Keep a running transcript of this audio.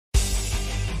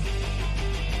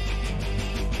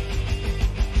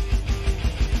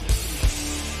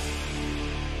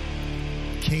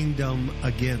Kingdom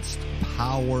Against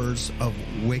Powers of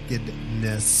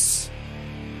Wickedness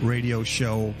radio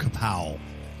show, KAPOW.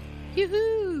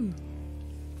 Yoo-hoo!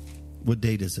 What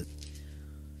date is it?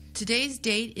 Today's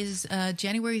date is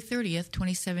January 30th,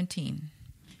 2017.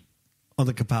 On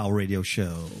the KAPOW radio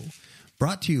show.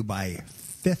 Brought to you by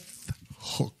Fifth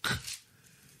Hook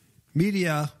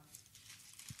Media,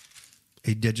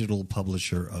 a digital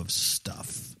publisher of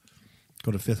stuff.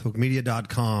 Go to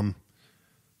fifthhookmedia.com.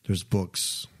 There's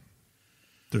books.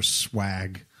 There's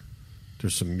swag.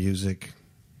 There's some music.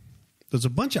 There's a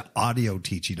bunch of audio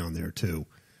teaching on there too.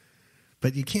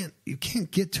 But you can't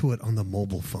get to it on the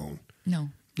mobile phone. No.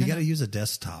 You got to use a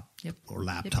desktop or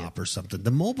laptop or something.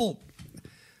 The mobile,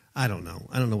 I don't know.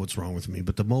 I don't know what's wrong with me,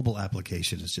 but the mobile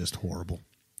application is just horrible.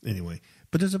 Anyway,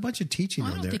 but there's a bunch of teaching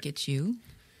on there. I don't think it's you.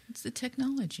 It's the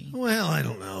technology. Well, I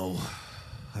don't know.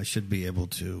 I should be able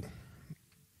to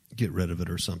get rid of it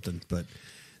or something. But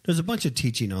there's a bunch of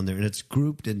teaching on there, and it's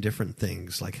grouped in different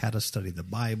things, like how to study the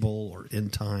Bible or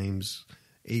end times,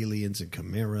 aliens and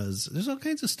chimeras. There's all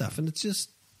kinds of stuff, and it's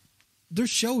just, there's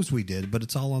shows we did, but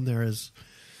it's all on there as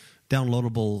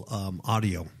downloadable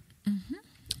audio.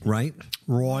 Mm-hmm. Right?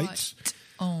 Right.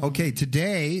 Oh. Okay,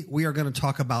 today we are going to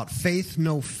talk about faith,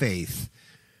 no faith.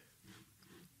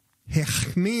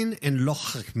 Hechmin and lo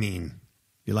hechmin.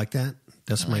 You like that?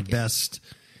 That's my best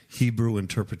Hebrew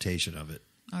interpretation of it.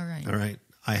 All right. All right.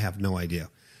 I have no idea.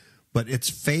 But it's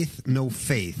faith, no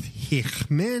faith.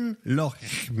 Hechmin, lo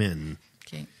hechmin.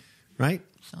 Okay. Right?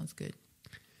 Sounds good.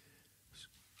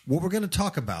 What we're going to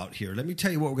talk about here, let me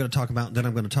tell you what we're going to talk about, and then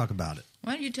I'm going to talk about it.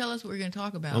 Why don't you tell us what we're going to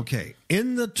talk about? Okay.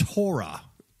 In the Torah,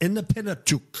 in the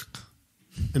Pentateuch,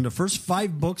 in the first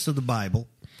 5 books of the Bible,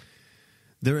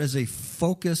 there is a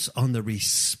focus on the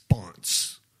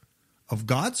response of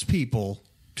God's people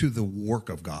to the work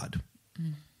of God.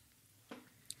 Mm.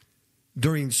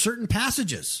 During certain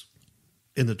passages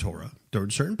in the Torah, the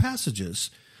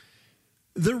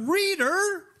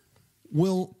reader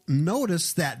will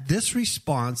notice that this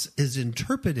response is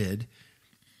interpreted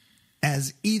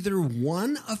as either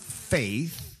one of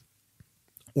faith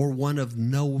or one of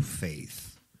no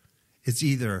faith. It's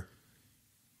either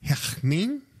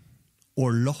hechmin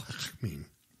or lo hechmin.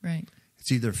 Right.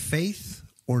 It's either faith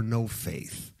or no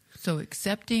faith. So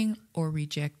accepting or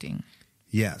rejecting.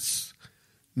 Yes.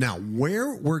 Now,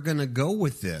 where we're going to go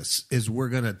with this is we're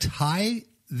going to tie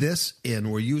this in.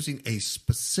 We're using a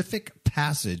specific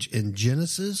passage in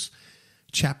Genesis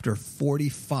chapter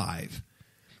 45.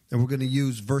 And we're going to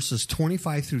use verses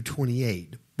 25 through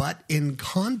 28. But in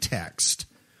context,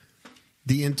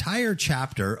 the entire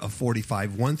chapter of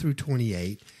 45, 1 through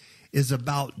 28, is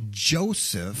about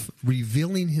Joseph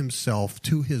revealing himself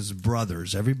to his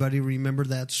brothers. Everybody remember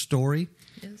that story?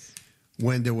 Yes.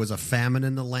 When there was a famine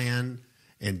in the land,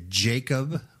 and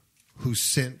Jacob, who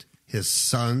sent his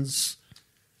sons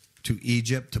to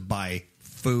Egypt to buy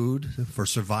food for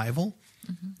survival,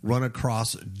 run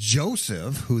across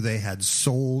Joseph, who they had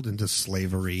sold into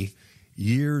slavery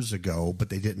years ago, but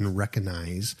they didn't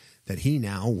recognize that he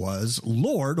now was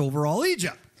Lord over all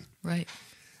Egypt. Right.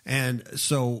 And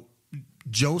so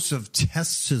Joseph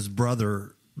tests his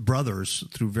brothers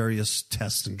through various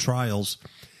tests and trials.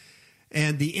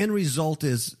 And the end result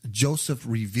is Joseph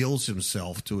reveals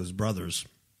himself to his brothers.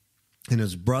 And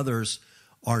his brothers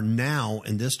are now,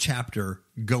 in this chapter,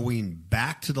 going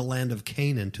back to the land of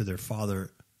Canaan to their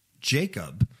father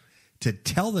Jacob to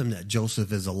tell them that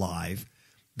Joseph is alive,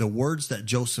 the words that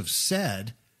Joseph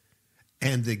said,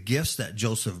 and the gifts that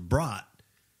Joseph brought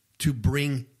to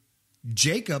bring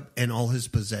Jacob and all his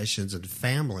possessions and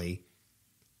family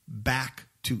back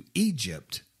to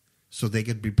Egypt so they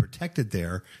could be protected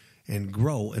there and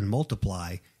grow and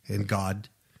multiply, and God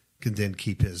can then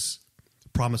keep his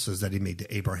promises that he made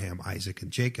to Abraham, Isaac,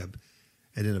 and Jacob,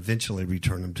 and then eventually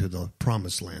return them to the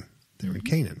promised land there in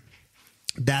Canaan.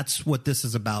 That's what this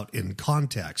is about in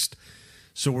context.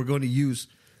 So we're going to use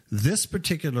this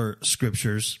particular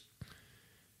scriptures,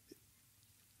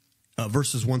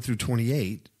 verses 1 through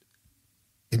 28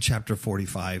 in chapter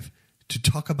 45, to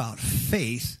talk about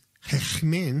faith,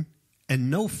 hechmin, and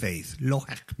no faith, lo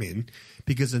hechmin,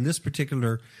 because in this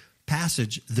particular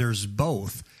passage, there's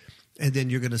both. And then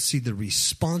you're going to see the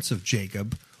response of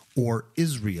Jacob, or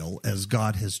Israel, as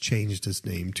God has changed his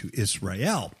name to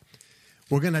Israel.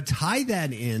 We're going to tie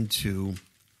that into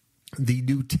the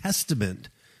New Testament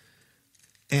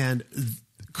and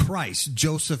Christ,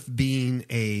 Joseph being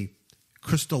a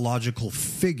Christological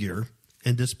figure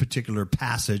in this particular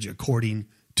passage, according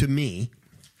to me,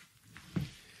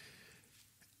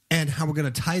 and how we're going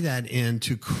to tie that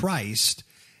into Christ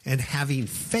and having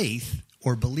faith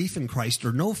or belief in Christ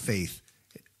or no faith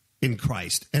in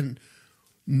Christ. And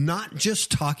not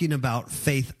just talking about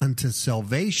faith unto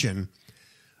salvation,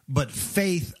 but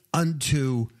faith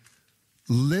unto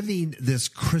living this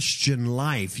Christian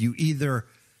life. You either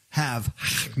have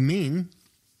hechmin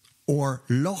or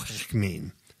lo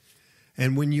hechmin.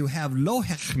 And when you have lo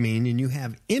hechmin and you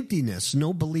have emptiness,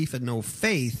 no belief and no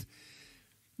faith,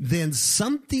 then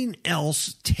something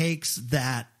else takes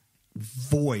that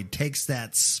void, takes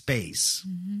that space.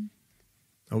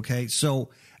 Okay, so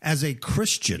as a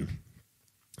Christian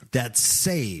that's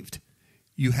saved,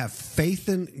 you have faith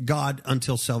in God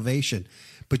until salvation,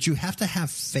 but you have to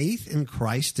have faith in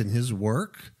Christ and his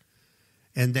work,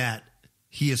 and that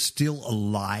he is still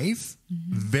alive,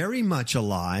 very much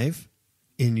alive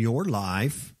in your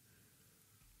life,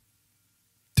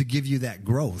 to give you that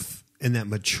growth and that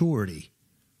maturity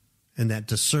and that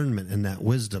discernment and that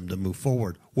wisdom to move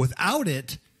forward. Without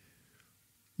it,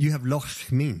 you have lo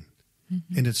chmin,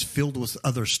 and it's filled with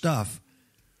other stuff.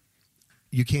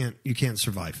 You can't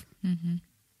survive.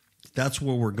 That's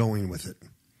where we're going with it.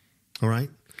 All right?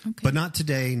 Okay. But not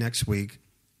today, next week.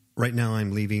 Right now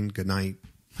I'm leaving. Good night.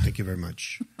 Thank you very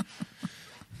much.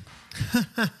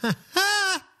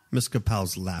 Miss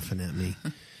KAPOW's laughing at me.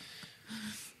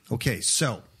 Okay,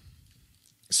 so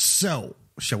shall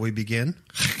we begin?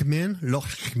 Chmin, lo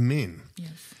chmin.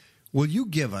 Yes. Will you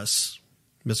give us,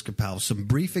 Miss KAPOW, some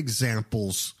brief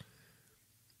examples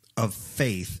of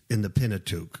faith in the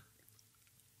Pentateuch?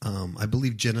 I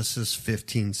believe Genesis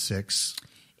 15:6.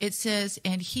 It says,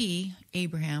 and he,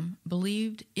 Abraham,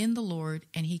 believed in the Lord,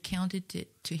 and he counted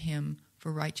it to him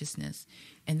for righteousness.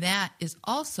 And that is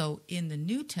also in the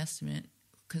New Testament,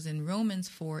 because in Romans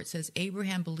 4, it says,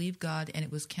 Abraham believed God, and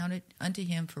it was counted unto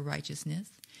him for righteousness.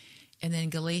 And then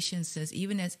Galatians says,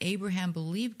 even as Abraham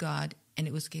believed God, and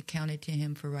it was counted to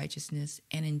him for righteousness.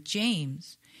 And in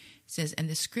James, it says, and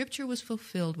the scripture was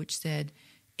fulfilled, which said,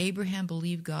 Abraham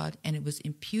believed God, and it was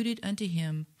imputed unto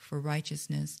him for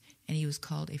righteousness, and he was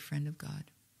called a friend of God.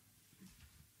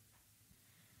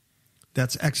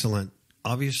 That's excellent.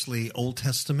 Obviously, Old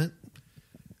Testament,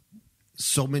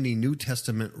 so many New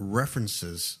Testament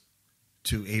references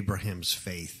to Abraham's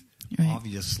faith. Right.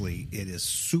 Obviously, it is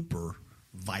super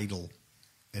vital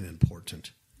and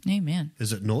important. Amen.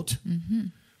 Is it not?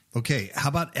 Okay, how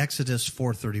about Exodus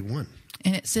 4:31?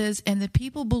 And it says, and the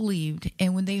people believed,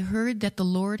 and when they heard that the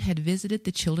Lord had visited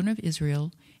the children of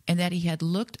Israel, and that he had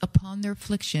looked upon their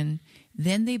affliction,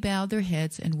 then they bowed their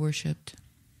heads and worshipped.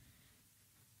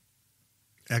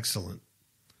 Excellent.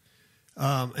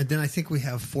 And then I think we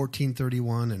have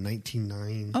 14:31 and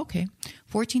 19:9. Okay.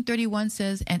 14:31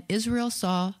 says, and Israel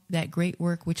saw that great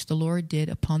work which the Lord did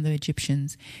upon the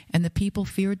Egyptians, and the people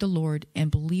feared the Lord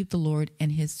and believed the Lord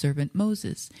and his servant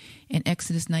Moses. And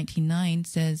Exodus 19:9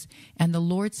 says, and the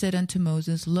Lord said unto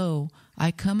Moses, lo,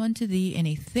 I come unto thee in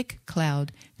a thick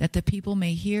cloud, that the people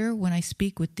may hear when I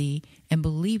speak with thee, and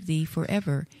believe thee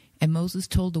forever. And Moses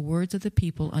told the words of the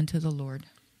people unto the Lord.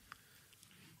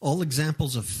 All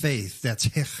examples of faith, that's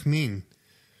hechmin.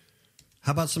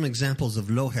 How about some examples of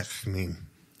lo hechmin,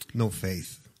 no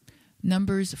faith?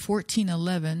 Numbers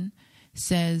 14:11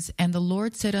 says, and the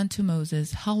Lord said unto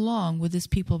Moses, how long will this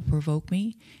people provoke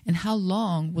me? And how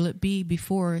long will it be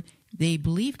before they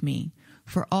believe me?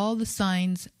 For all the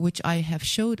signs which I have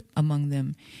showed among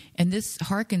them. And this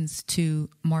hearkens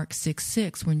to Mark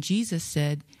 6:6, when Jesus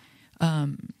said,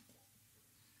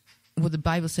 the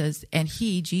Bible says, and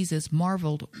he, Jesus,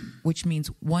 marveled, which means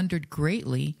wondered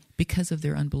greatly because of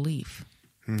their unbelief.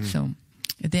 So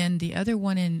then the other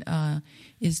one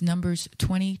is Numbers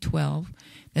 20:12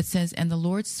 that says, and the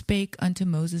Lord spake unto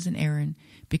Moses and Aaron,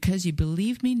 because ye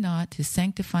believed me not to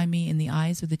sanctify me in the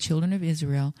eyes of the children of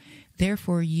Israel,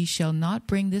 therefore ye shall not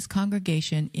bring this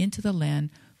congregation into the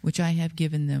land which I have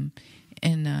given them.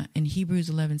 And in Hebrews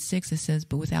 11:6 it says,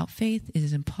 but without faith it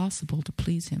is impossible to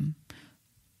please him.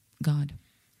 God.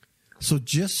 So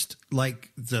just like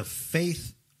the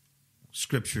faith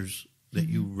scriptures that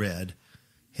you read,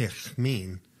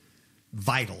 hechmin,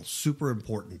 vital, super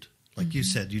important. Like you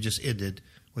said, you just ended,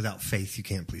 without faith you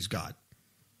can't please God.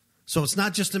 So it's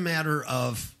not just a matter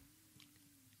of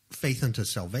faith unto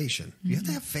salvation. You have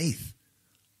to have faith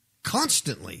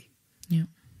constantly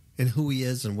in who he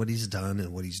is and what he's done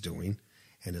and what he's doing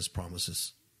and his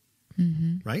promises.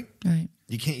 Right? Right.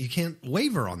 You can't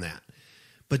waver on that.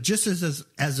 But just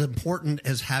as important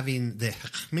as having the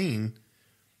hechmin,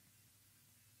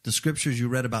 the scriptures you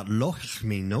read about lo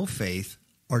hechmin, no faith,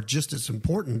 are just as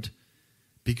important,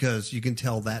 because you can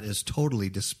tell that is totally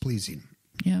displeasing.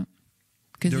 Yeah.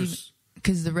 Because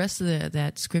the rest of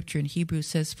that scripture in Hebrews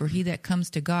says, for he that comes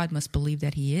to God must believe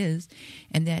that he is,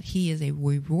 and that he is a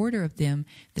rewarder of them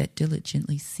that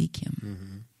diligently seek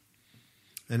him.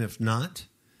 And if not,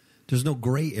 There's no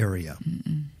gray area.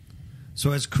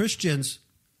 So as Christians,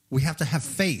 we have to have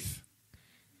faith.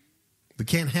 We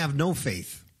can't have no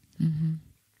faith.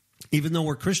 Even though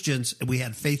we're Christians and we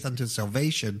had faith unto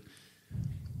salvation,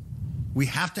 we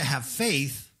have to have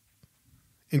faith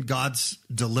in God's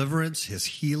deliverance, his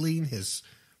healing, his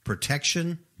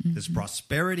protection, his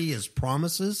prosperity, his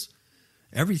promises,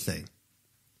 everything.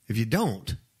 If you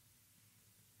don't,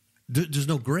 there's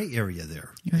no gray area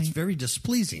there. Right. It's very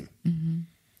displeasing.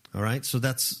 All right? So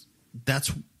that's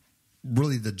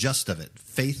really the gist of it.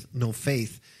 Faith, no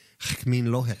faith,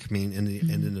 hekmin, lo hekmin. And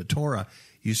in the Torah,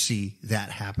 you see that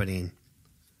happening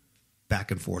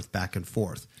back and forth, back and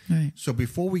forth. Right. So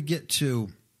before we get to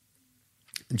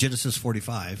Genesis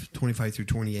 45, 25 through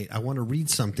 28, I want to read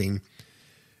something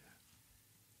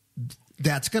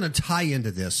that's going to tie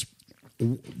into this.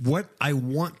 What I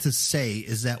want to say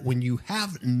is that when you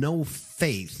have no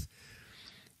faith,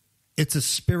 it's a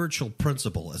spiritual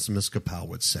principle, as Ms. KAPOW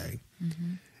would say.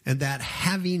 And that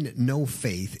having no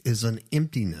faith is an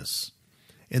emptiness.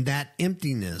 And that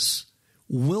emptiness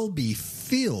will be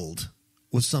filled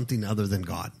with something other than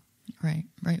God. Right.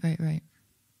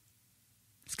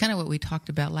 It's kind of what we talked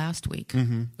about last week.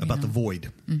 About the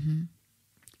void.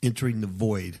 Entering the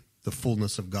void, the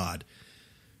fullness of God.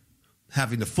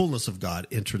 Having the fullness of God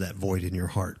enter that void in your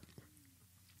heart.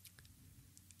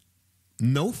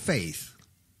 No faith,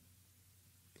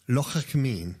 lo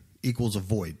chakmin, equals a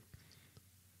void.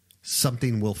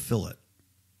 Something will fill it.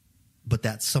 But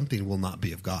that something will not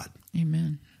be of God.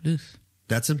 Amen. Oof.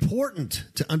 That's important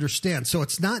to understand. So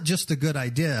it's not just a good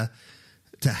idea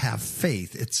to have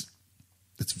faith. It's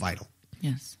vital.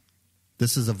 Yes.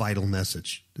 This is a vital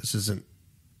message. This isn't,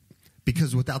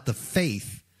 because without the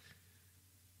faith,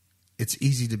 it's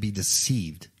easy to be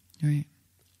deceived. Right.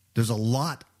 There's a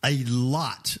lot, many,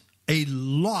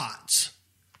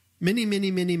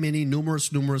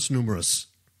 numerous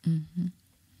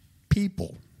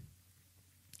people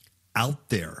out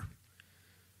there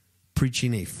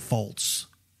preaching a false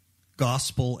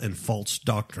gospel and false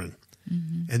doctrine.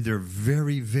 And they're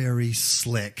very, very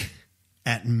slick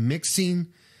at mixing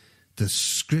the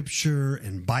scripture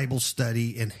and Bible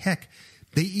study. And heck,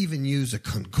 they even use a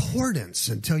concordance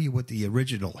and tell you what the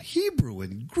original Hebrew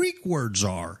and Greek words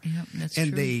are. Yep, that's and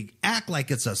true. They act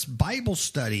like it's a Bible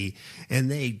study, and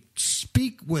they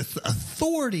speak with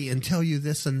authority and tell you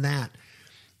this and that.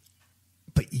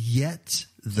 But yet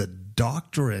the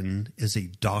doctrine is a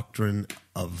doctrine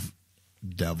of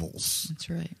devils. That's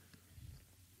right.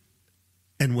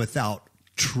 And without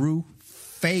true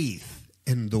faith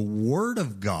in the Word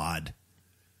of God,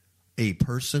 a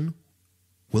person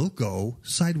will go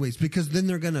sideways, because then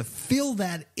they're going to fill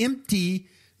that empty,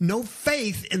 no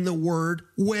faith in the Word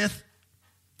with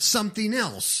something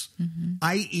else,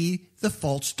 i.e. the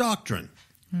false doctrine.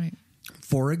 Right.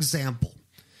 For example,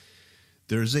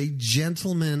 there's a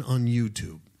gentleman on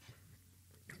YouTube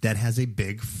that has a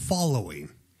big following.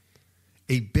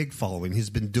 He's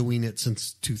been doing it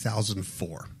since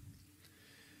 2004.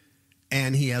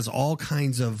 And he has all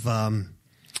kinds of, what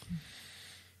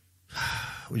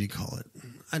do you call it?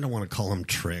 I don't want to call them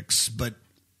tricks, but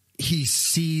he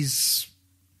sees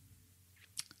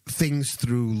things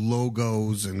through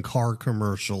logos and car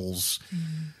commercials,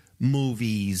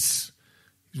 movies.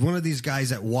 He's one of these guys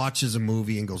that watches a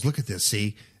movie and goes, look at this,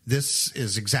 see? This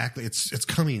is exactly, it's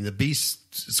coming. The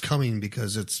beast is coming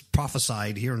because it's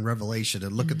prophesied here in Revelation.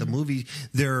 And look at the movie.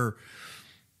 They're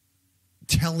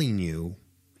telling you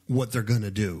what they're going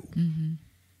to do.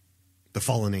 The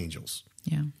fallen angels.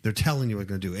 Yeah. They're telling you what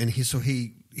they're going to do. And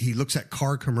he looks at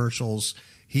car commercials.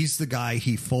 He's the guy,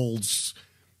 he folds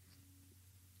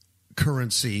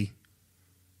currency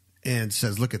and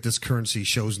says, look at this currency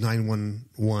shows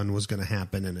 911 was going to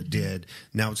happen, and it did.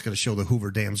 Now it's going to show the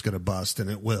Hoover Dam's going to bust, and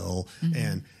it will.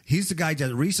 And he's the guy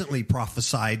that recently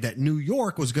prophesied that New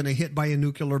York was going to hit by a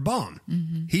nuclear bomb.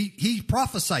 He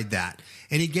prophesied that,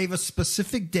 and he gave a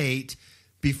specific date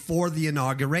before the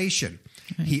inauguration.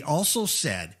 He also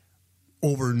said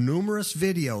over numerous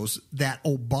videos that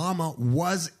Obama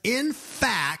was, in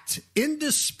fact,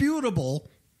 indisputable,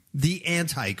 the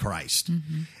Antichrist.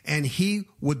 And he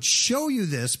would show you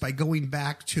this by going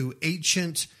back to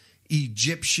ancient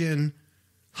Egyptian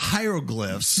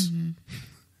hieroglyphs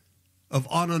of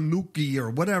Anunnaki or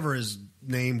whatever his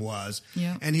name was.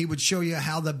 Yeah. And he would show you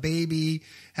how the baby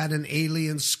had an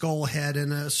alien skull head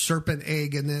and a serpent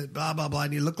egg and then blah, blah, blah.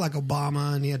 And he looked like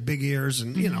Obama and he had big ears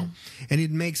and, you know, and he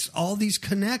makes all these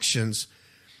connections,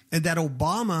 and that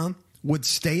Obama would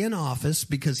stay in office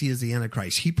because he is the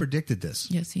Antichrist. He predicted this.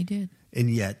 Yes, he did.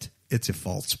 And yet it's a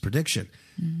false prediction.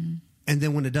 And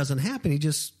then when it doesn't happen, he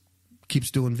just keeps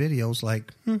doing videos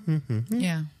like,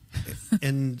 Yeah.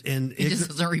 And He just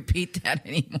doesn't repeat that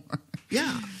anymore.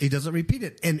 yeah, he doesn't repeat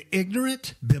it. And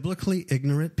biblically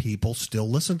ignorant people still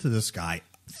listen to this guy.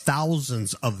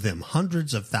 Thousands of them,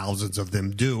 hundreds of thousands of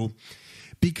them do,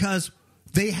 because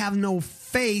they have no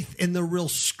faith in the real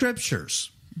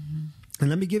scriptures. Mm-hmm. And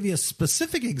let me give you a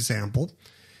specific example.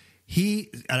 And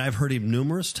I've heard him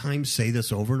numerous times say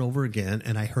this over and over again,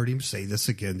 and I heard him say this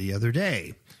again the other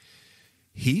day.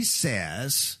 He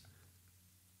says,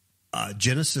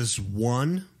 Genesis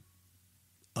 1,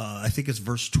 I think it's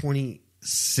verse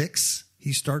 26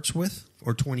 he starts with,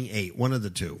 or 28, one of the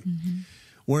two,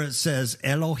 where it says,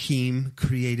 Elohim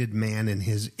created man in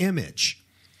his image.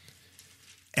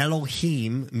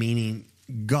 Elohim meaning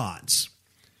gods.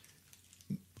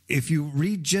 If you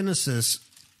read Genesis,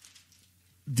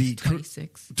 the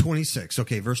 26,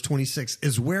 okay, verse 26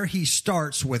 is where he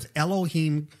starts with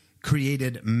Elohim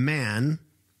created man,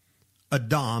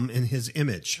 Adam, in his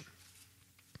image.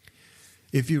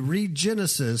 If you read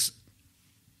Genesis,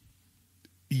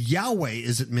 Yahweh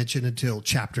isn't mentioned until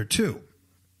chapter 2.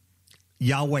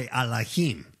 Yahweh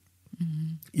Elohim.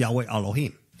 Mm-hmm. Yahweh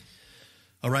Elohim.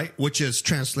 All right, which is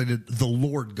translated the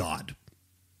Lord God.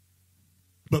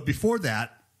 But before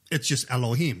that, it's just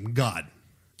Elohim, God.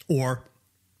 Or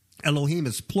Elohim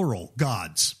is plural,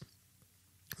 gods.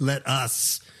 Let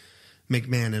us make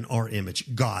man in our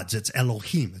image, gods. It's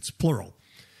Elohim, it's plural.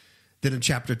 Then in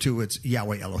chapter 2, it's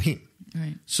Yahweh Elohim.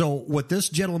 Right. So what this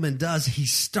gentleman does, he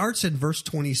starts in verse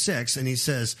 26 and he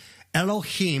says,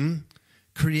 Elohim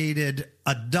created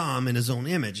Adam in his own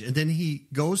image. And then he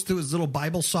goes through his little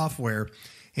Bible software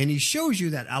and he shows you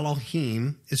that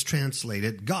Elohim is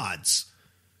translated gods,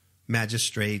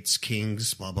 magistrates,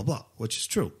 kings, blah, blah, blah, which is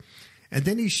true. And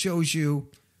then he shows you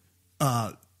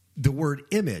the word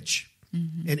image.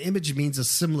 Mm-hmm. An image means a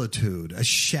similitude, a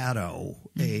shadow,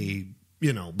 a,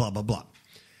 blah, blah, blah.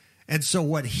 And so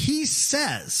what he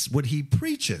says, what he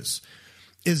preaches,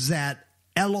 is that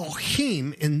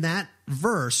Elohim in that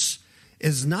verse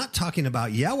is not talking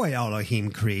about Yahweh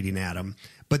Elohim creating Adam,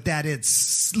 but that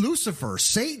it's Lucifer,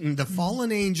 Satan, the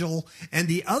fallen angel, and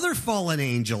the other fallen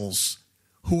angels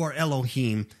who are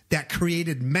Elohim that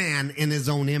created man in his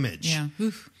own image. Yeah.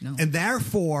 Oof, no. And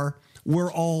therefore,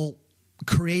 we're all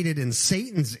created in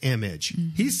Satan's image.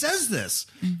 Mm-hmm. He says this.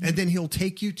 Mm-hmm. And then he'll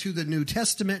take you to the New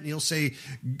Testament and he'll say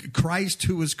Christ,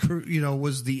 who was,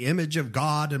 was the image of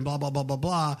God and blah, blah, blah, blah,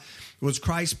 blah, was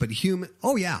Christ, but human.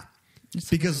 Oh, yeah.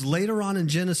 Because later on in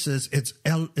Genesis, it's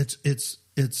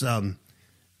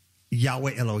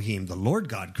Yahweh Elohim, the Lord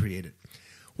God created.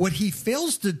 What he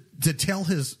fails to tell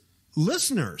his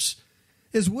listeners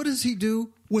is, what does he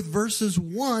do with verses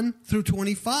 1 through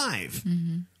 25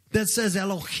 that says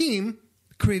Elohim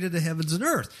created the heavens and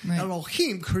earth. Right.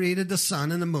 Elohim created the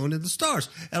sun and the moon and the stars.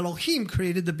 Elohim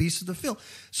created the beasts of the field.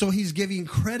 So he's giving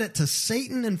credit to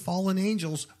Satan and fallen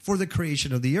angels for the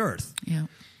creation of the earth. Yeah.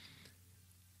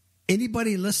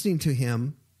 Anybody listening to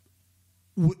him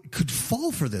could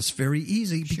fall for this very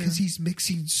easy because he's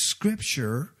mixing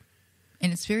scripture.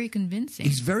 And it's very convincing.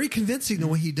 He's very convincing the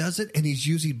way he does it, and he's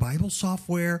using Bible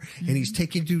software, and he's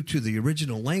taking you to the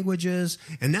original languages,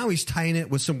 and now he's tying it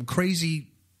with some crazy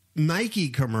Nike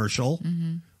commercial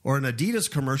or an Adidas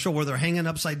commercial where they're hanging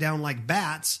upside down like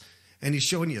bats, and he's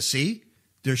showing you, see,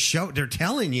 they're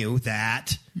telling you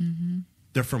that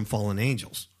they're from fallen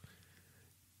angels.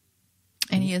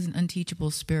 And he has an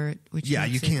unteachable spirit, which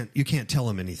you can't tell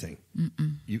him anything.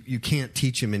 You can't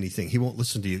teach him anything. He won't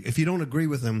listen to you. If you don't agree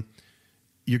with him,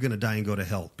 you're going to die and go to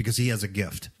hell because he has a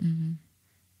gift.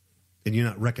 And you're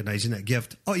not recognizing that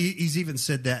gift. Oh, he's even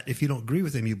said that if you don't agree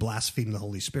with him, you blaspheme the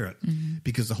Holy Spirit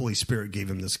because the Holy Spirit gave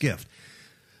him this gift.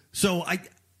 So I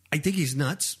think he's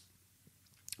nuts,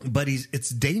 but it's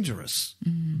dangerous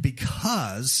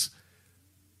because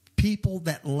people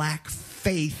that lack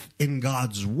faith in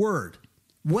God's word,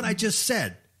 what I just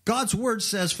said, God's word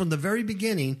says from the very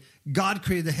beginning, God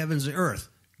created the heavens and earth.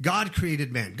 God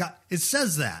created man. God, it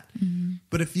says that.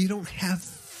 But if you don't have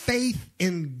faith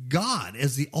in God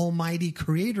as the almighty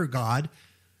creator God,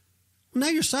 well, now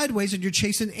you're sideways and you're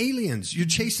chasing aliens. You're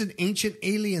chasing ancient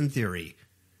alien theory.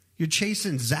 You're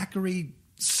chasing Zachary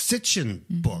Sitchin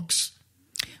books.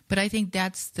 But I think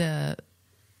that's the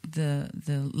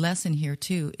lesson here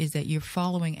too, is that you're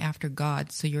following after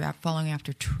God. So you're following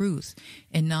after truth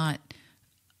and not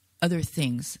other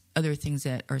things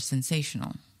that are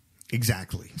sensational.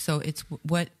 Exactly. So it's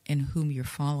what and whom you're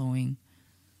following.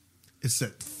 It's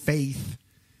that faith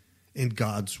in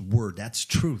God's word. That's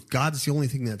truth. God's the only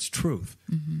thing that's truth.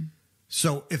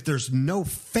 So if there's no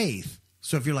faith,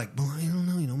 so if you're like, well, I don't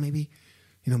know, maybe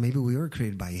we were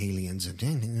created by aliens and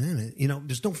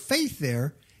there's no faith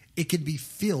there, it can be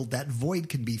filled, that void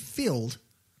can be filled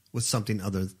with something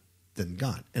other than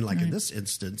God. And like in this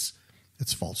instance,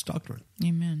 it's false doctrine.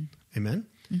 Amen. Amen?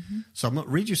 Mm-hmm. So I'm going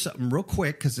to read you something real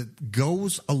quick because it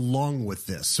goes along with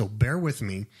this. So bear with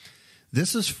me.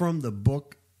 This is from the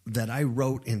book that I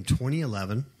wrote in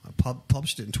 2011. I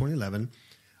published it in 2011.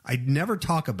 I never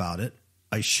talk about it.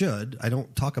 I should. I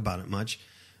don't talk about it much.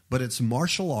 But it's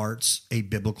Martial Arts, A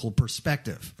Biblical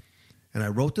Perspective. And I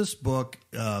wrote this book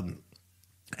out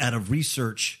of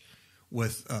research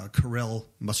with Karel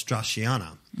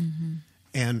Mastrasiana. Mm-hmm.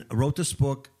 And I wrote this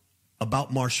book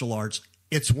about martial arts.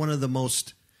 It's one of the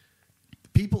most,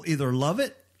 people either love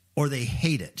it or they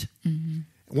hate it. Mm-hmm.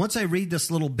 Once I read this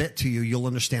little bit to you, you'll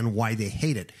understand why they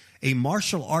hate it. A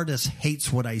martial artist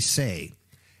hates what I say.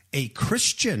 A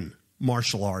Christian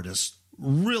martial artist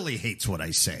really hates what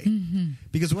I say. Mm-hmm.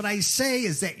 Because what I say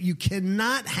is that you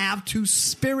cannot have two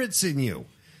spirits in you.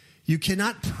 You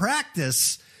cannot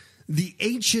practice the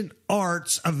ancient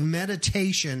arts of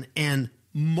meditation and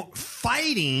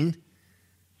fighting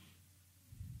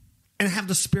and have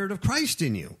the Spirit of Christ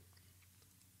in you.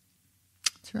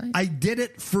 That's right. I did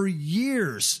it for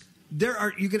years.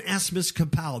 You can ask Miss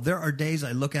KAPOW. There are days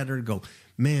I look at her and go,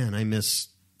 man, I miss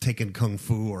taking kung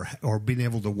fu or being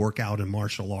able to work out in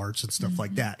martial arts and stuff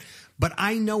like that. But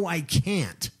I know I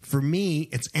can't. For me,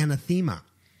 it's anathema.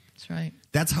 That's right.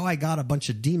 That's how I got a bunch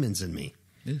of demons in me.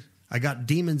 Yeah. I got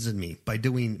demons in me by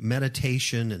doing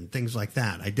meditation and things like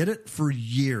that. I did it for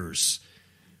years.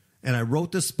 And I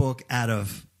wrote this book out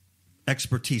of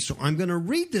expertise. So I'm going to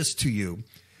read this to you.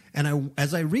 And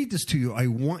as I read this to you, I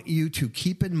want you to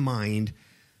keep in mind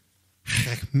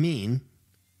chachmin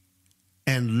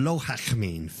and lo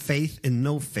chachmin, faith and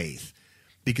no faith.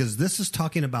 Because this is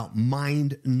talking about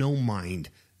mind, no mind,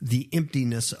 the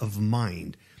emptiness of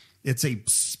mind. It's a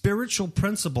spiritual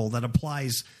principle that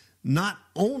applies not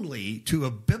only to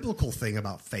a biblical thing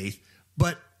about faith,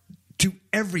 but to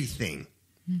everything.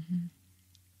 Mm-hmm.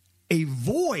 A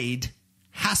void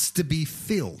has to be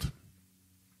filled.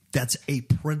 That's a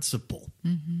principle.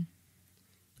 Mm-hmm.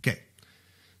 Okay,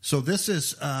 so this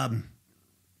is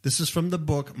from the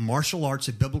book Martial Arts: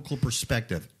 A Biblical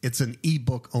Perspective. It's an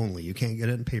ebook only. You can't get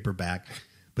it in paperback,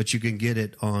 but you can get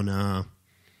it on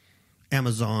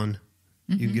Amazon.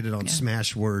 Mm-hmm. You can get it on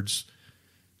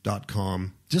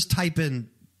Smashwords.com. Just type in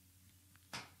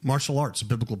Martial Arts: A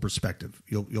Biblical Perspective.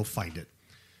 You'll find it.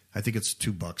 I think it's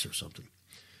 $2 or something.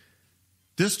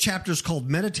 This chapter is called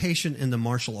Meditation in the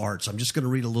Martial Arts. I'm just going to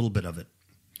read a little bit of it.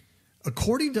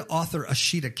 According to author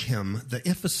Ashita Kim, the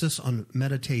emphasis on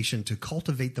meditation to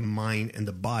cultivate the mind and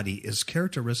the body is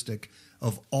characteristic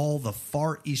of all the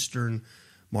Far Eastern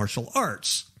martial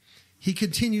arts. He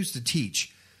continues to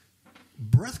teach,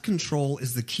 breath control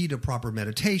is the key to proper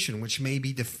meditation, which may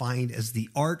be defined as the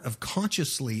art of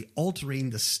consciously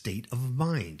altering the state of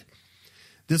mind.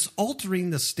 This altering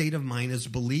the state of mind is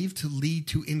believed to lead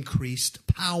to increased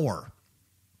power.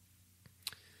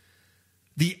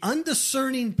 The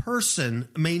undiscerning person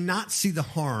may not see the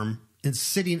harm in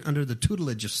sitting under the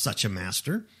tutelage of such a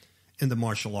master in the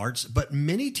martial arts, but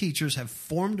many teachers have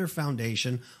formed their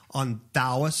foundation on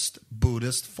Taoist,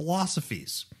 Buddhist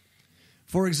philosophies.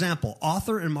 For example,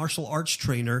 author and martial arts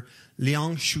trainer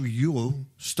Liang Shuyu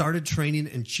started training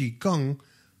in Qigong,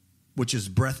 which is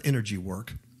breath energy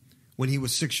work, when he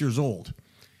was 6 years old.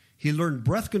 He learned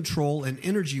breath control and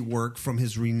energy work from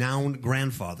his renowned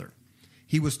grandfather.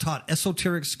 He was taught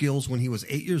esoteric skills when he was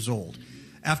 8 years old.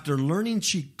 After learning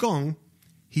Qigong,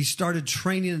 he started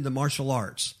training in the martial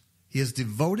arts. He has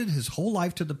devoted his whole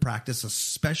life to the practice of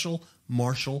special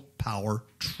martial power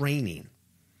training.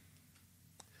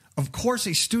 Of course,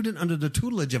 a student under the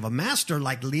tutelage of a master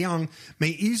like Liang may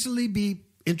easily be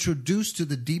introduced to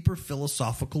the deeper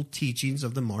philosophical teachings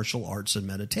of the martial arts and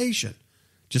meditation,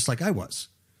 just like I was.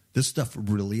 This stuff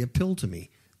really appealed to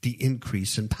me, the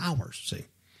increase in power, see.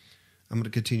 I'm going to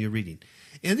continue reading.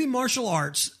 In the martial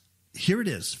arts, here it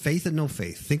is, faith and no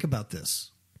faith. Think about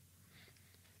this.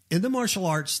 In the martial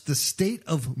arts, the state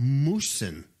of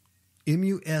Mushin,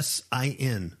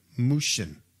 M-U-S-I-N,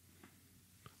 Mushin,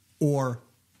 or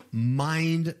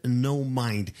mind, no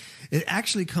mind. It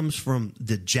actually comes from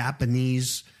the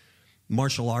Japanese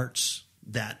martial arts,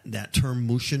 that term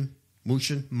Mushin,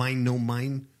 mind, no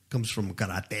mind, comes from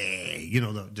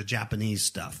karate, the Japanese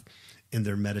stuff in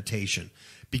their meditation.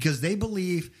 Because they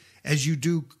believe as you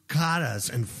do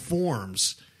katas and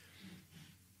forms,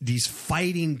 these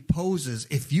fighting poses,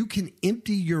 if you can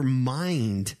empty your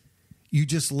mind, you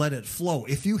just let it flow.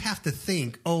 If you have to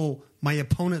think, oh, my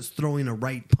opponent's throwing a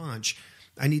right punch,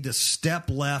 I need to step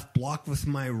left, block with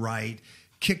my right,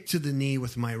 kick to the knee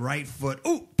with my right foot,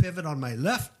 pivot on my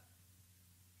left,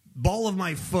 ball of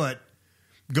my foot,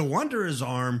 go under his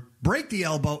arm, break the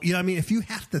elbow. You know what I mean? If you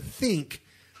have to think,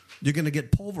 you're going to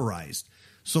get pulverized.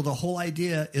 So the whole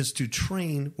idea is to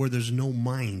train where there's no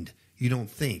mind. You don't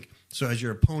think. So as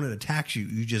your opponent attacks you,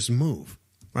 you just move,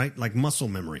 right? Like muscle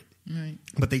memory. Right.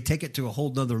 But they take it to a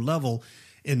whole nother level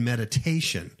in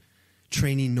meditation,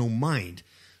 training no mind.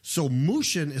 So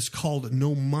Mushin is called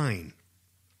no mind.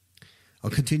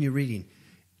 I'll continue reading.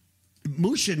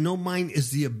 Mushin, no mind, is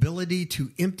the ability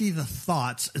to empty the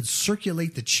thoughts and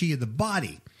circulate the chi of the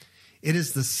body. It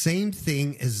is the same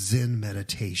thing as Zen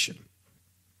meditation.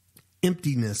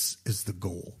 Emptiness is the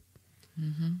goal.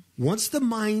 Mm-hmm. Once the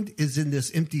mind is in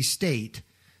this empty state,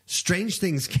 strange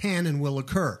things can and will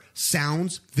occur.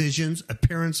 Sounds, visions,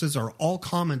 appearances are all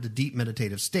common to deep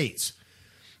meditative states.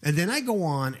 And then I go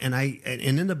on, and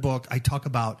in the book, I talk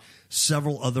about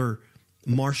several other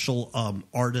martial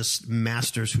artists,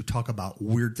 masters who talk about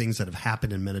weird things that have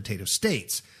happened in meditative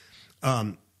states.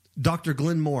 Dr.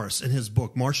 Glenn Morris, in his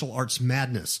book, Martial Arts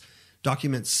Madness,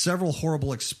 documents several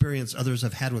horrible experiences others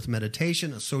have had with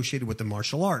meditation associated with the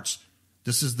martial arts.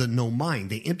 This is the no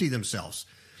mind. They empty themselves.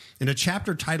 In a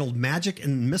chapter titled Magic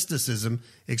and Mysticism,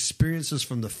 Experiences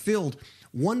from the Field,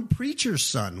 one preacher's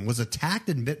son was attacked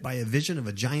and bit by a vision of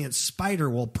a giant spider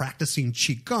while practicing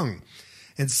Qigong,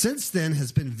 and since then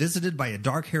has been visited by a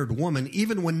dark-haired woman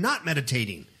even when not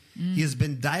meditating. He has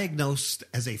been diagnosed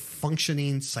as a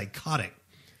functioning psychotic.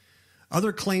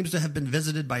 Other claims to have been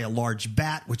visited by a large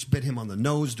bat, which bit him on the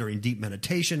nose during deep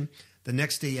meditation. The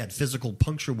next day, he had physical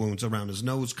puncture wounds around his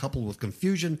nose, coupled with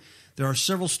confusion. There are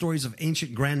several stories of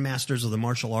ancient grandmasters of the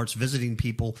martial arts visiting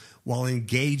people while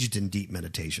engaged in deep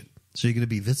meditation. So you're going to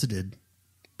be visited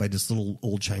by this little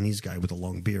old Chinese guy with a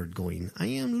long beard going, I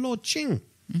am Lo Ching.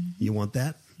 Mm-hmm. You want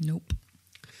that? Nope.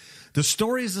 The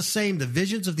story is the same. The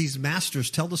visions of these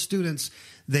masters tell the students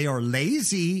they are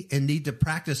lazy and need to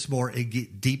practice more and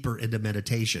get deeper into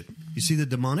meditation. Mm-hmm. You see the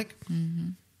demonic?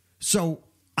 Mm-hmm. So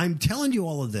I'm telling you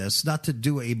all of this not to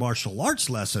do a martial arts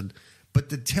lesson, but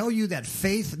to tell you that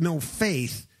faith, no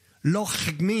faith, lo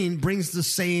chigmin, brings the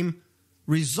same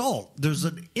result. There's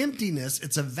an emptiness.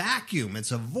 It's a vacuum.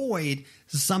 It's a void.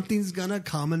 Something's going to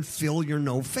come and fill your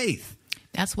no faith.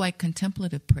 That's why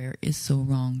contemplative prayer is so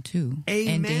wrong, too.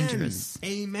 Amen. And dangerous.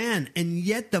 Amen. And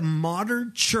yet the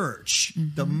modern church,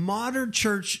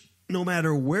 no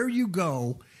matter where you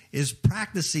go, is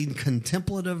practicing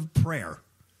contemplative prayer.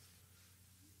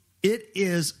 It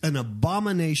is an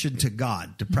abomination to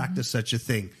God to practice such a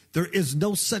thing. There is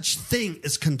no such thing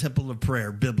as contemplative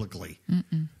prayer biblically.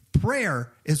 Mm-mm.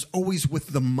 Prayer is always with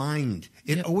the mind.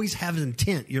 It always has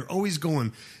intent. You're always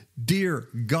going, Dear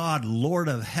God, Lord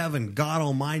of heaven, God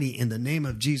Almighty, in the name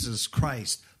of Jesus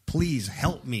Christ, please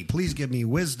help me. Please give me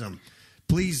wisdom.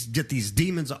 Please get these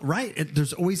demons, right?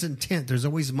 There's always intent. There's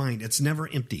always mind. It's never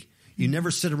empty. You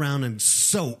never sit around and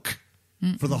soak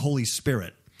for the Holy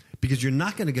Spirit, because you're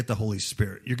not going to get the Holy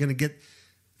Spirit. You're going to get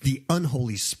the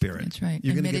unholy spirit. That's right.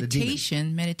 You're and going to get a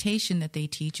demon. Meditation that they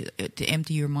teach to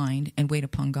empty your mind and wait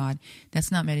upon God,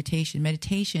 that's not meditation.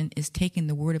 Meditation is taking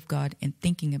the Word of God and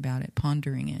thinking about it,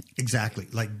 pondering it. Exactly,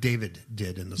 like David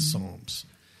did in the Psalms.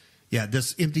 Yeah,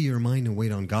 this empty your mind and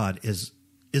wait on God is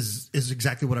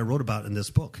exactly what I wrote about in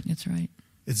this book. That's right.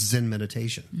 It's Zen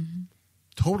meditation. Mm-hmm.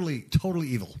 Totally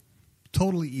evil.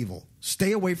 Totally evil.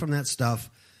 Stay away from that stuff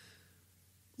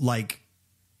like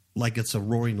it's a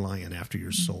roaring lion after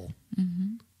your soul.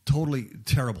 Mm-hmm. Totally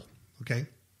terrible, okay?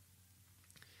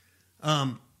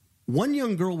 One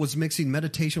young girl was mixing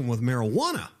meditation with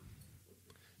marijuana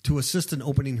to assist in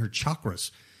opening her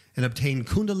chakras and obtain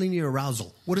kundalini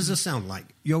arousal. What does this sound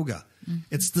like? Yoga. Mm-hmm.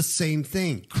 It's the same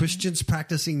thing. Christians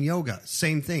practicing yoga,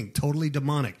 same thing. Totally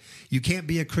demonic. You can't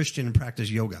be a Christian and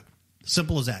practice yoga.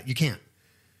 Simple as that. You can't.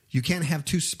 You can't have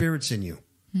two spirits in you.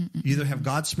 Mm-mm. You either have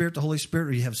God's spirit, the Holy Spirit,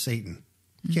 or you have Satan.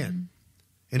 You can't.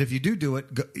 And if you do it,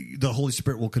 the Holy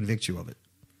Spirit will convict you of it.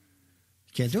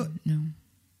 You can't do it. No.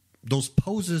 Those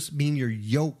poses mean you're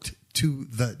yoked to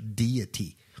the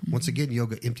deity. Once again,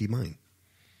 yoga, empty mind.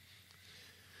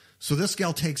 So this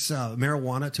gal takes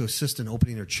marijuana to assist in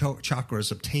opening her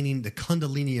chakras, obtaining the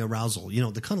kundalini arousal. You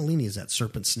know, the kundalini is that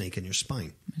serpent snake in your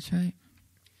spine. That's right.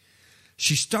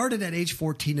 She started at age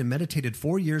 14 and meditated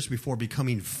 4 years before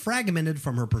becoming fragmented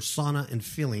from her persona and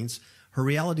feelings. Her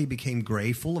reality became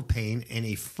gray, full of pain, and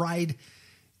a fried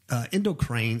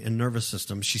endocrine and nervous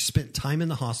system. She spent time in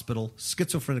the hospital,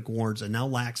 schizophrenic wards, and now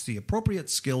lacks the appropriate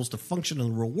skills to function in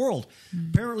the real world.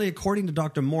 Apparently, according to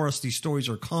Dr. Morris, these stories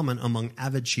are common among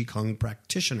avid Qigong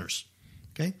practitioners.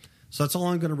 Okay? So that's all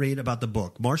I'm going to read about the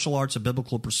book. Martial Arts, A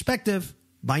Biblical Perspective,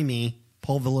 by me,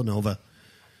 Paul Villanova,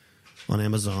 on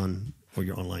Amazon or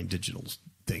your online digital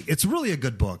thing. It's really a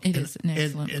good book. It is an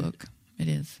excellent book. It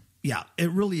is. Yeah,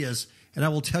 it really is. And I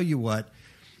will tell you what,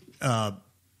 I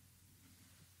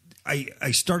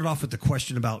started off with the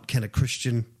question about, can a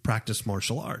Christian practice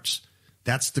martial arts?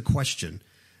 That's the question.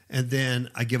 And then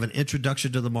I give an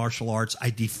introduction to the martial arts. I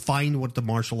define what the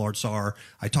martial arts are.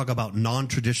 I talk about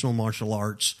non-traditional martial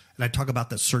arts, and I talk about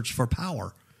the search for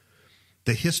power,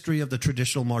 the history of the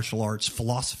traditional martial arts,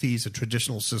 philosophies and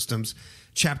traditional systems.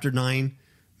 Chapter 9,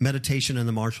 meditation in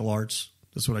the martial arts.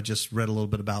 That's what I just read a little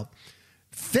bit about.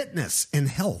 Fitness and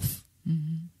health,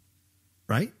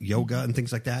 right? Yoga and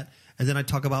things like that. And then I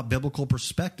talk about biblical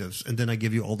perspectives, and then I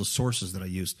give you all the sources that I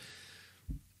used.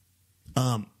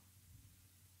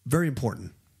 Very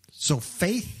important. So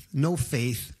faith, no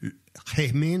faith,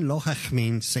 hechmin, lo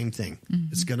hechmin, same thing.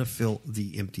 It's going to fill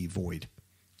the empty void.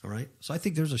 All right? So I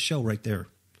think there's a show right there.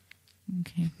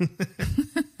 Okay.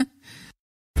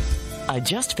 I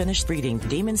just finished reading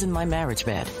Demons in My Marriage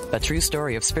Bed, a true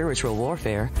story of spiritual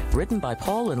warfare, written by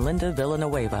Paul and Linda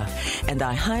Villanueva, and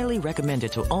I highly recommend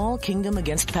it to all Kingdom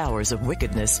Against Powers of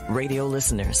Wickedness radio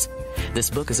listeners. This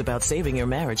book is about saving your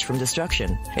marriage from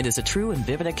destruction. It is a true and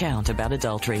vivid account about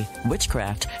adultery,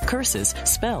 witchcraft, curses,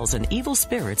 spells, and evil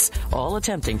spirits, all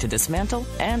attempting to dismantle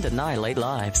and annihilate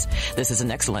lives. This is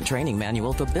an excellent training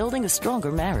manual for building a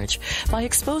stronger marriage by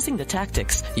exposing the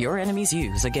tactics your enemies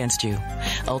use against you.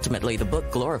 Ultimately, the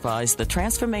book glorifies the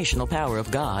transformational power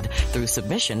of God through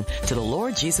submission to the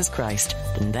Lord Jesus Christ,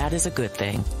 and that is a good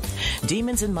thing.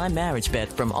 Demons in My Marriage Bed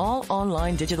from all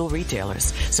online digital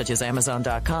retailers, such as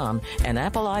Amazon.com and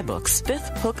Apple iBooks,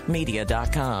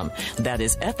 FifthHookMedia.com. That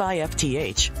is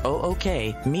FIFTHOOK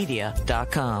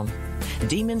Media.com.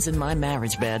 Demons in My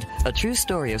Marriage Bed, a true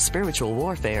story of spiritual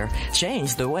warfare,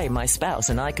 changed the way my spouse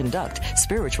and I conduct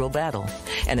spiritual battle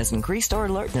and has increased our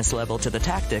alertness level to the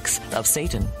tactics of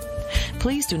Satan.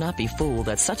 Please do not be fooled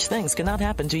that such things cannot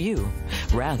happen to you.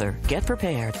 Rather, get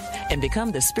prepared and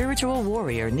become the spiritual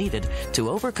warrior needed to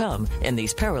overcome in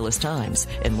these perilous times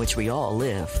in which we all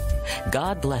live.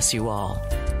 God bless you all.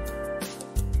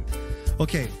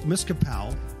 Okay, Ms.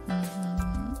 KAPOW,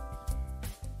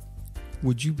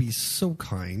 would you be so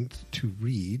kind to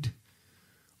read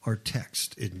our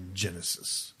text in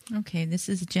Genesis? Okay, this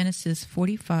is Genesis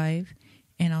 45,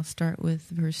 and I'll start with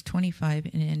verse 25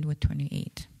 and end with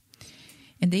 28.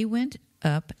 And they went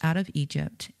up out of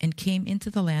Egypt and came into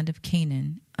the land of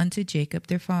Canaan unto Jacob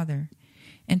their father,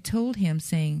 and told him,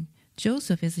 saying,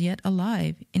 Joseph is yet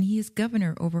alive, and he is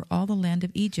governor over all the land of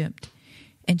Egypt.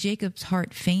 And Jacob's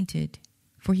heart fainted,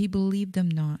 for he believed them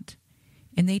not.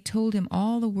 And they told him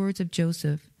all the words of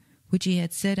Joseph, which he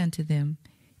had said unto them.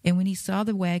 And when he saw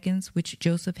the wagons which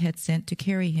Joseph had sent to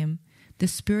carry him, the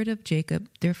spirit of Jacob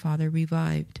their father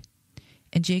revived.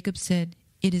 And Jacob said,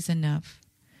 It is enough.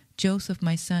 Joseph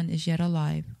my son is yet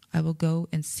alive. I will go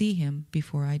and see him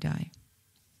before I die.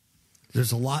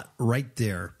 There's a lot right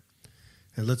there.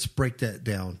 And let's break that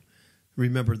down.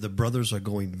 Remember, the brothers are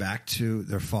going back to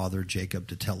their father, Jacob,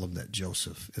 to tell him that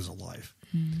Joseph is alive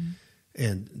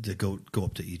and to go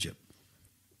up to Egypt.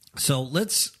 So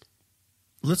let's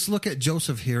look at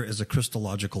Joseph here as a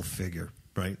Christological figure,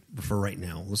 right? For right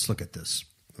now, let's look at this,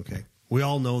 okay? We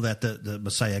all know that the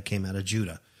Messiah came out of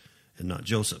Judah and not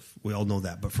Joseph. We all know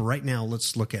that. But for right now,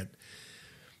 let's look at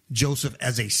Joseph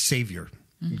as a savior.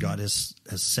 God has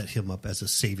set him up as a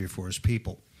savior for his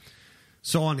people.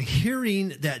 So on hearing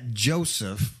that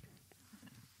Joseph,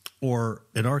 or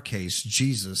in our case,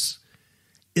 Jesus,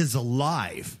 is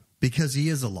alive, because he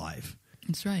is alive.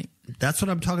 That's right. That's what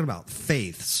I'm talking about,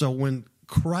 faith. So when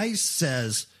Christ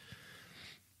says,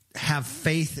 have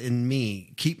faith in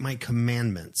me, keep my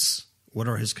commandments. What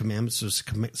are his commandments? Those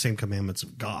same commandments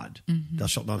of God. Thou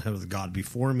shalt not have the God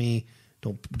before me.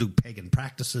 Don't do pagan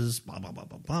practices, blah, blah, blah,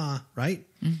 blah, blah, right?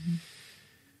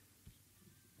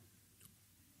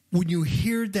 When you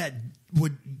hear that,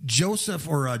 when Joseph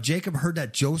or Jacob heard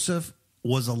that Joseph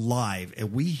was alive,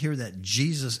 and we hear that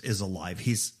Jesus is alive,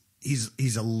 he's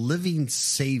a living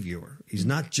savior. He's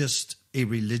not just a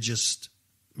religious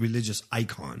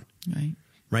icon,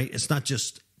 right? It's not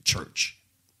just church,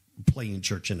 playing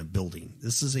church in a building.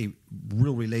 This is a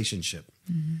real relationship,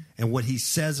 and what he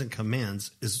says and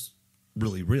commands is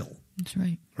really real. That's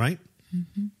right. Right?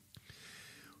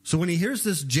 So when he hears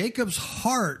this, Jacob's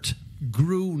heart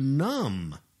grew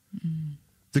numb.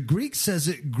 The Greek says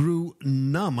it grew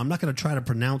numb. I'm not going to try to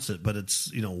pronounce it, but it's,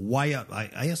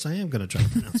 yes, I am going to try to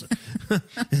pronounce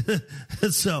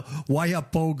it. So,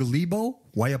 Waiapoglibo,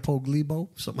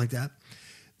 something like that.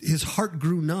 His heart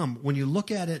grew numb. When you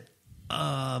look at it,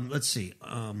 let's see.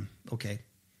 Okay.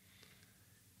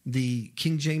 The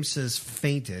King James says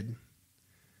fainted.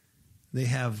 They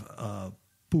have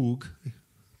pug,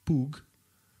 kapug.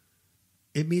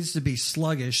 It means to be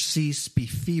sluggish, cease, be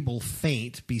feeble,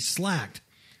 faint, be slacked.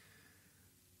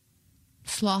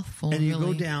 Slothful, and you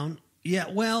really. go down. Yeah,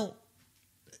 well,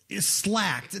 it's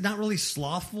slacked. Not really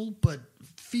slothful, but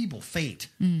feeble, faint.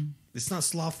 It's not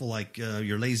slothful like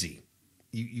you're lazy.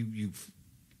 You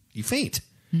faint.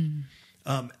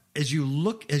 As you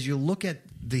look at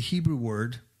the Hebrew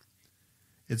word,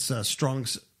 it's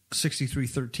Strong's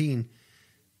 63:13.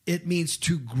 It means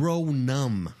to grow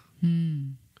numb,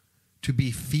 to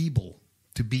be feeble,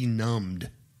 to be numbed,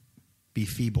 be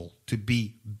feeble, to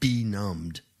be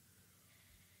benumbed.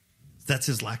 That's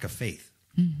his lack of faith.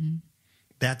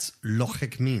 That's lo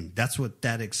hekmin. That's what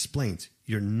that explains.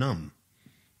 You're numb.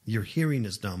 Your hearing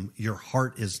is numb. Your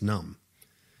heart is numb.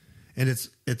 And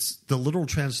it's the literal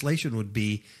translation would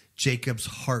be Jacob's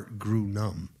heart grew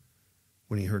numb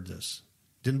when he heard this.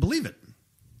 Didn't believe it.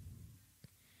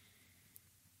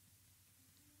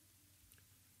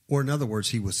 Or in other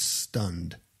words, he was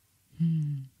stunned.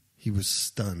 He was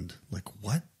stunned. Like,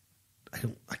 what?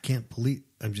 I can't believe.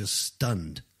 I'm just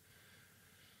stunned.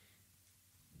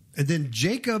 And then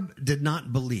Jacob did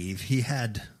not believe. He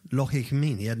had lo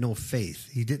hekmin. He had no faith.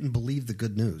 He didn't believe the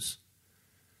good news.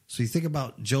 So you think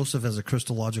about Joseph as a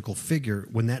Christological figure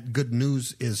when that good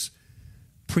news is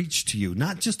preached to you,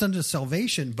 not just unto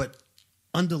salvation, but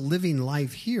unto living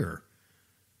life here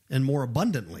and more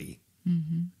abundantly.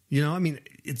 You know, I mean,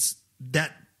 it's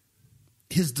that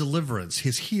his deliverance,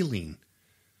 his healing,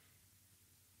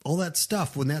 all that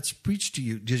stuff, when that's preached to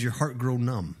you, does your heart grow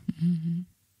numb?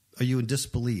 Are you in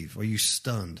disbelief? Are you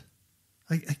stunned?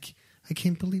 I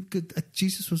can't believe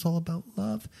Jesus was all about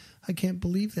love. I can't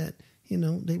believe that, you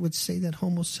know, they would say that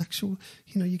homosexual,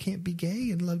 you know, you can't be gay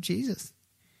and love Jesus.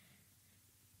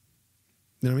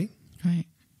 You know what I mean? Right.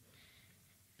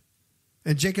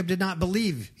 And Jacob did not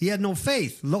believe. He had no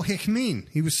faith. Lo hekmin.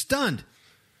 He was stunned.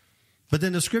 But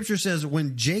then the scripture says,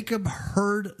 when Jacob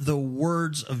heard the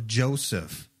words of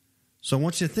Joseph. So I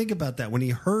want you to think about that. When he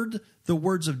heard the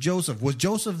words of Joseph, was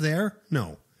Joseph there?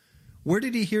 No. Where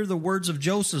did he hear the words of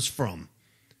Joseph from?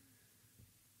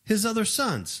 His other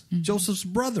sons, Joseph's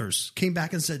brothers, came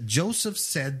back and said, Joseph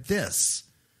said this.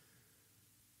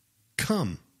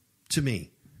 Come to me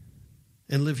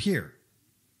and live here.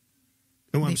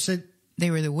 And I'm saying, they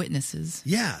were the witnesses.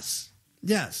 Yes.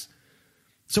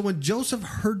 So when Joseph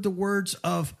heard the words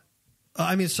of,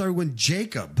 when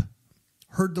Jacob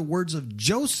heard the words of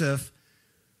Joseph,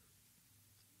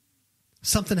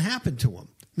 something happened to him.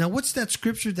 Now, what's that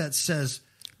scripture that says?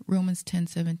 Romans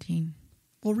 10:17.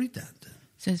 Well, read that. It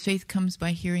says, faith comes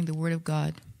by hearing the word of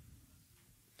God.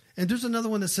 And there's another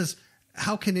one that says,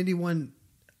 how can anyone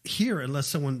hear unless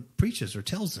someone preaches or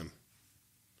tells them?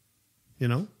 You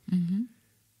know?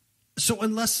 So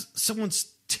unless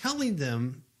someone's telling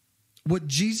them what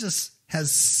Jesus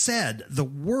has said, the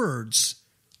words,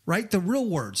 right? The real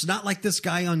words, not like this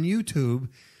guy on YouTube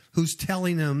who's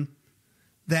telling them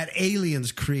that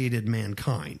aliens created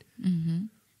mankind.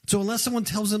 So unless someone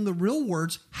tells them the real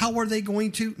words, how are they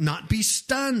going to not be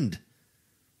stunned?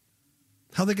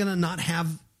 How are they going to not have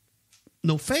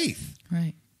no faith?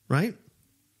 Right?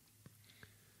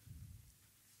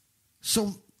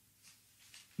 So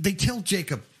they tell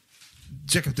Jacob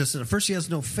this, and at first he has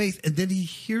no faith, and then he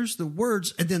hears the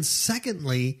words, and then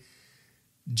secondly,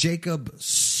 Jacob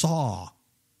saw.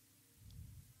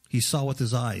 He saw with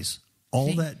his eyes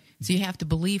all that. So you have to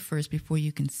believe first before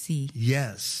you can see.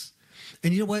 Yes.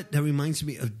 And you know what? That reminds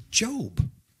me of Job,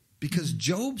 because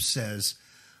Job says,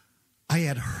 I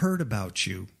had heard about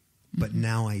you, but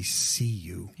now I see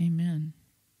you. Amen.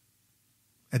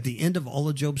 At the end of all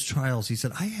of Job's trials, he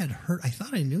said, I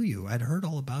thought I knew you. I'd heard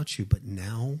all about you, but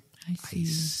now I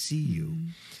see you.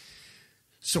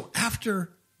 So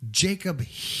after Jacob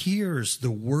hears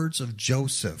the words of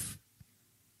Joseph,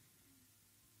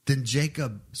 then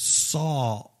Jacob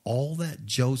saw all that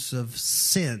Joseph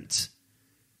sent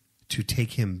to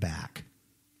take him back.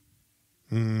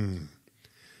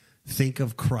 Think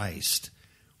of Christ.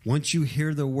 Once you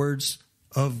hear the words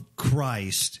of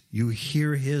Christ, you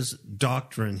hear his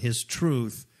doctrine, his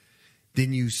truth,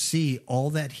 then you see all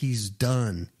that he's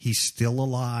done. He's still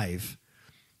alive,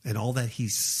 and all that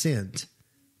he's sent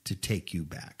to take you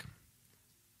back.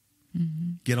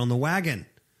 Get on the wagon.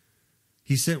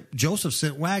 Joseph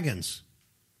sent wagons.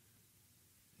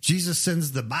 Jesus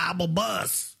sends the Bible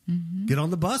bus. Get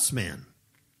on the bus, man.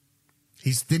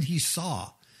 Then he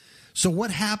saw. So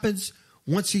what happens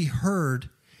once he heard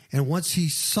and once he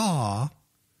saw?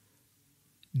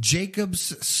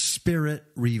 Jacob's spirit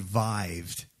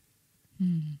revived.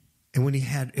 And when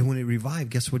it revived,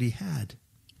 guess what he had?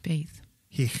 Faith.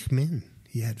 He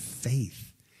had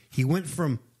faith. He went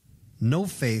from no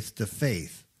faith to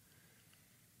faith.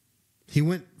 He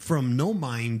went from no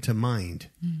mind to mind.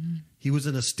 Mm-hmm. He was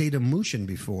in a state of motion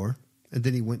before, and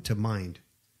then he went to mind.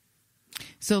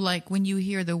 So like when you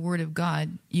hear the word of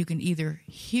God, you can either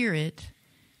hear it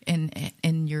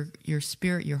and your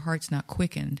spirit, your heart's not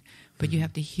quickened, but mm-hmm. you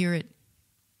have to hear it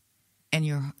and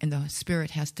the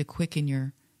spirit has to quicken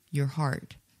your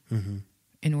heart mm-hmm.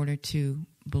 in order to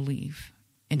believe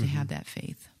and to mm-hmm. have that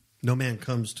faith. No man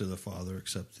comes to the Father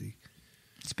except the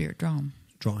Spirit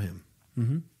draw him.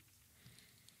 Mm-hmm.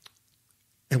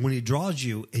 And when he draws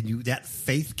you and that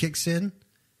faith kicks in,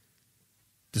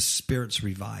 the Spirit's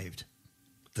revived.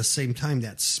 At the same time,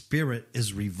 that Spirit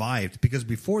is revived. Because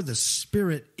before the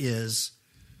Spirit is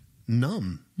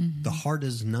numb. Mm-hmm. The heart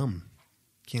is numb.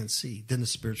 Can't see. Then the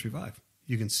Spirit's revived.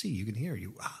 You can see. You can hear.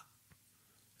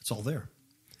 It's all there.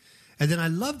 And then I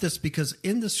love this because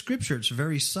in the Scripture, it's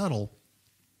very subtle.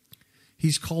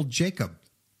 He's called Jacob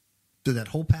through that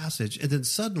whole passage. And then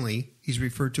suddenly, he's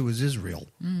referred to as Israel.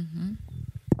 Mm-hmm.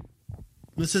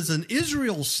 It says, and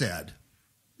Israel said,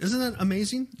 isn't that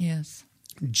amazing? Yes.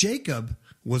 Jacob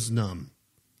was numb.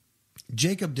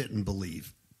 Jacob didn't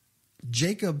believe.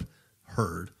 Jacob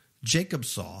heard. Jacob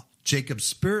saw. Jacob's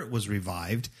spirit was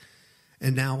revived.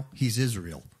 And now he's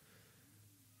Israel.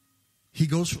 He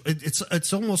goes.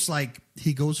 It's almost like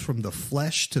he goes from the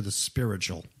flesh to the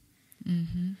spiritual.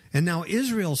 Mm-hmm. And now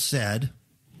Israel said,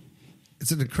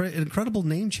 it's an incredible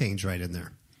name change right in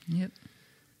there. Yep.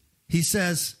 He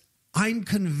says, I'm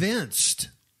convinced.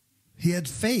 He had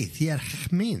faith. He had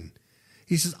chmin.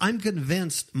 He says, I'm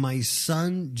convinced my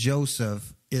son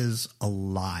Joseph is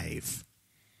alive.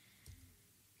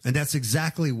 And that's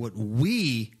exactly what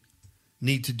we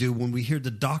need to do when we hear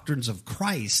the doctrines of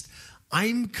Christ.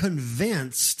 I'm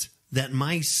convinced that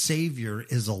my Savior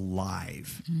is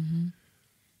alive. Mm-hmm.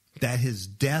 That his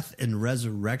death and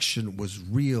resurrection was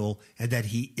real, and that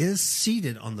he is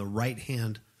seated on the right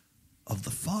hand of the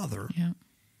Father. Yeah.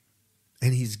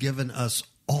 And he's given us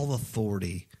all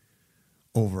authority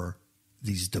over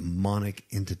these demonic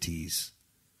entities.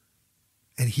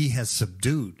 And he has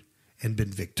subdued and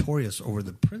been victorious over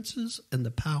the princes and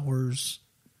the powers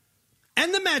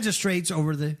and the magistrates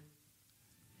over the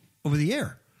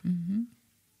air. Mm-hmm.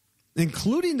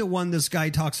 Including the one this guy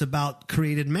talks about,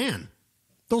 created man.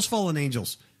 Those fallen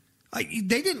angels.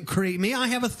 They didn't create me. I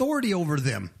have authority over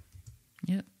them.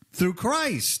 Yep. Through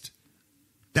Christ.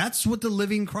 That's what the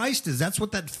living Christ is. That's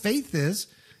what that faith is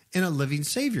in a living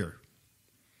Savior.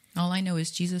 All I know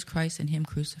is Jesus Christ and him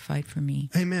crucified for me.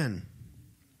 Amen.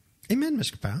 Amen,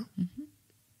 Mr. Kapow. Mm-hmm.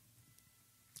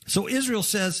 So Israel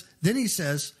says, then he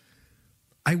says,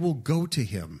 I will go to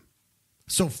him.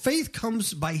 So faith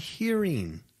comes by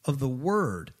hearing of the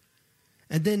word.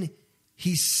 And then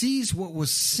he sees what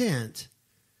was sent.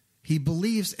 He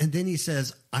believes, and then he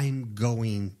says, I'm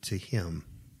going to him.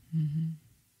 Mm-hmm.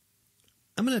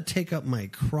 I'm going to take up my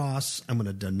cross. I'm going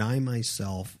to deny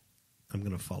myself. I'm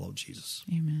going to follow Jesus.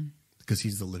 Amen. Because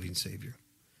he's the living Savior.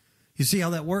 You see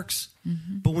how that works?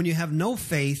 Mm-hmm. But when you have no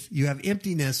faith, you have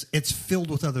emptiness, it's filled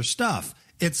with other stuff.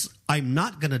 I'm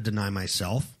not going to deny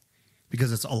myself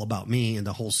because it's all about me and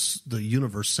the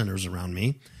universe centers around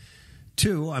me.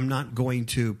 2, I'm not going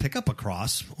to pick up a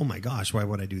cross. Oh my gosh, why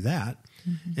would I do that?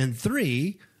 Mm-hmm. And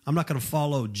 3, I'm not going to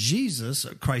follow Jesus,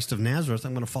 Christ of Nazareth.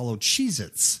 I'm going to follow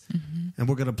Cheez-Its. Mm-hmm. And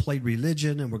we're going to play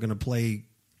religion, and we're going to play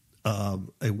a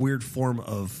weird form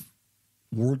of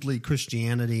worldly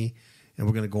Christianity, and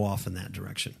we're going to go off in that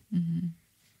direction. Mm-hmm.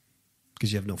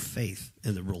 Because you have no faith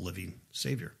in the real living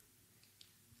Savior.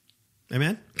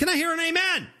 Amen? Can I hear an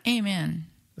amen? Amen.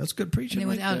 That's good preaching. And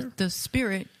right without there. the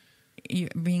Spirit, you're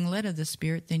being led of the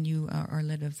Spirit, then you are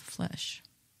led of the flesh.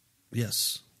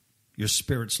 Yes. Your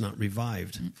spirit's not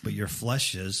revived, mm-hmm. but your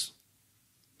flesh is,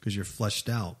 because you're fleshed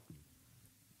out.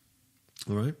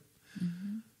 All right?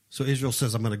 Mm-hmm. So Israel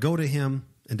says, I'm going to go to him,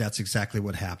 and that's exactly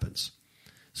what happens.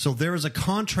 So there is a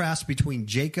contrast between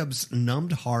Jacob's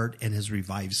numbed heart and his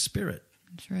revived spirit.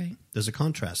 That's right. There's a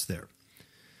contrast there.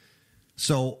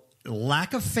 So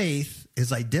lack of faith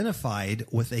is identified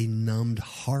with a numbed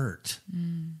heart.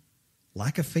 Mm.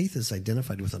 Lack of faith is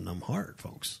identified with a numb heart,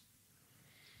 folks.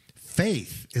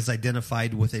 Faith is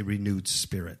identified with a renewed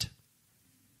spirit.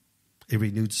 A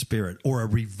renewed spirit or a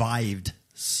revived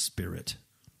spirit.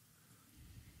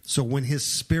 So when his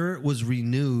spirit was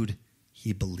renewed,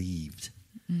 he believed.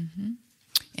 Mm-hmm.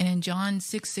 And in John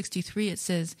 6:63, it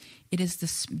says, "It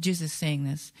is Jesus saying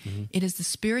this. Mm-hmm. It is the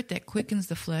spirit that quickens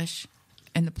the flesh,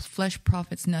 and the flesh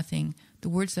profits nothing. The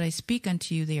words that I speak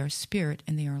unto you, they are spirit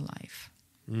and they are life."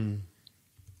 Mm.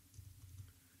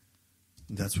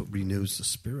 That's what renews the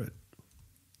spirit.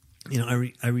 You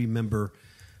know, I remember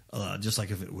just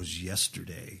like if it was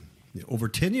yesterday. Over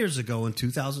 10 years ago in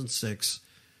 2006,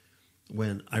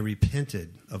 when I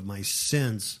repented of my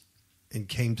sins and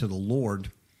came to the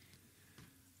Lord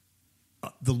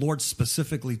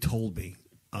specifically told me,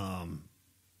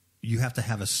 you have to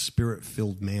have a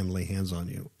spirit-filled man lay hands on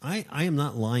you. I am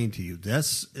not lying to you.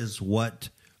 This is what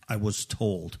I was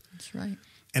told. That's right.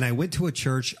 And I went to a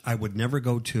church I would never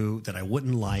go to, that I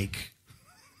wouldn't like,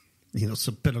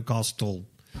 some Pentecostal,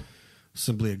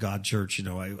 Assembly of God church.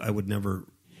 I would never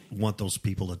want those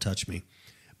people to touch me.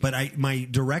 But my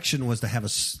direction was to have a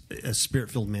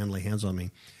spirit-filled man lay hands on me.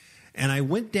 And I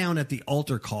went down at the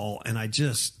altar call, and I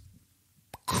just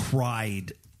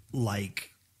cried like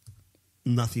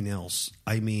nothing else.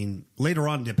 I mean, later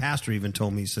on, the pastor even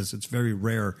told me, he says, it's very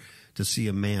rare to see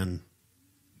a man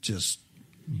just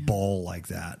bawl like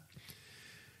that.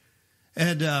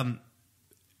 And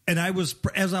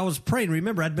as I was praying,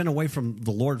 remember, I'd been away from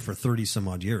the Lord for 30 some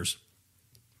odd years.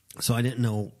 So I didn't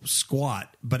know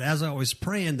squat. But as I was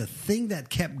praying, the thing that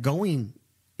kept going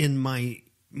in my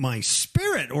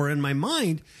spirit or in my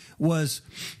mind was,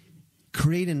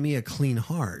 create in me a clean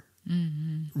heart.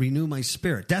 Mm-hmm. Renew my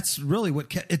spirit. That's really what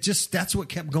that's what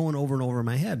kept going over and over in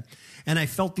my head. And I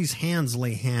felt these hands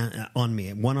lay on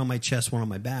me, one on my chest, one on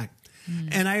my back. Mm-hmm.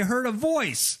 And I heard a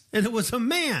voice, and it was a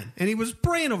man, and he was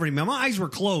praying over me. My eyes were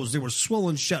closed. They were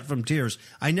swollen shut from tears.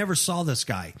 I never saw this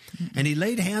guy. Mm-hmm. And he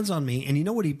laid hands on me, and you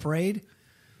know what he prayed?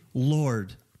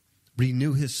 Lord,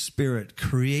 renew his spirit.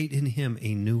 Create in him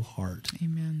a new heart.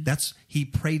 Amen. He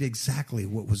prayed exactly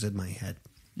what was in my head.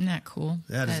 Isn't that cool?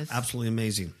 That is absolutely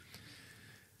amazing.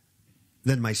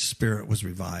 Then my spirit was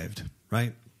revived,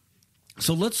 right?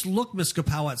 So let's look, Ms.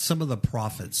 KAPOW, at some of the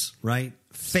prophets, right?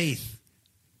 Faith,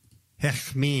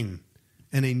 hechmin,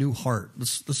 and a new heart.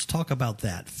 Let's talk about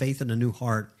that. Faith and a new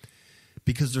heart,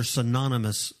 because they're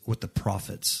synonymous with the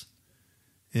prophets.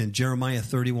 In Jeremiah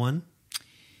 31,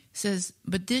 says,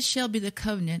 but this shall be the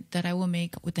covenant that I will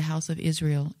make with the house of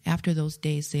Israel after those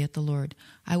days, saith the Lord.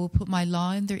 I will put my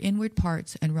law in their inward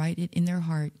parts and write it in their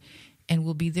heart, and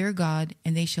will be their God,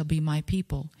 and they shall be my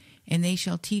people. And they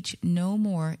shall teach no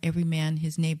more every man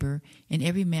his neighbor, and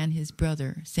every man his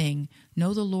brother, saying,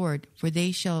 Know the Lord, for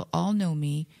they shall all know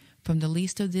me, from the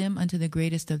least of them unto the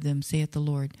greatest of them, saith the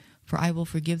Lord. For I will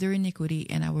forgive their iniquity,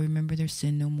 and I will remember their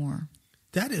sin no more.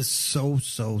 That is so,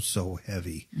 so, so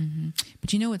heavy. Mm-hmm.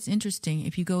 But what's interesting?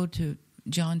 If you go to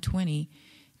John 20,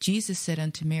 Jesus said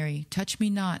unto Mary, Touch me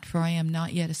not, for I am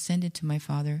not yet ascended to my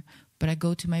Father, but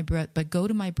go to my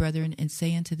brethren and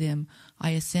say unto them, I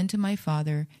ascend to my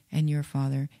Father and your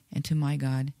Father, and to my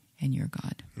God and your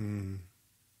God. Mm.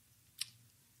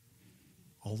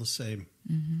 All the same.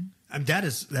 Mm-hmm. And that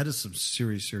is some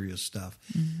serious, serious stuff.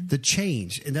 Mm-hmm. The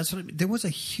change, and that's what there was a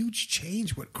huge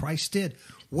change. What Christ did,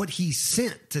 what He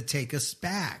sent to take us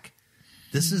back.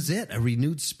 This is it: a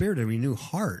renewed spirit, a renewed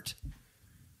heart.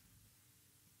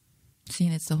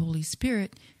 Seeing it's the Holy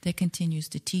Spirit that continues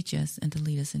to teach us and to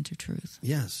lead us into truth.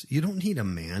 Yes, you don't need a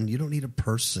man. You don't need a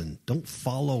person. Don't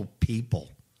follow people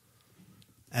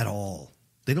at all.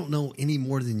 They don't know any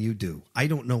more than you do. I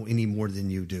don't know any more than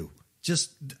you do.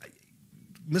 Just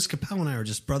Ms. KAPOW and I are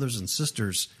just brothers and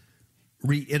sisters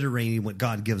reiterating what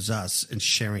God gives us and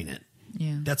sharing it.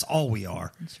 Yeah. That's all we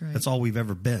are. That's right. That's all we've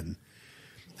ever been.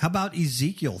 How about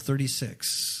Ezekiel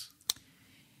 36? It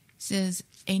says,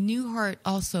 a new heart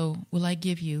also will I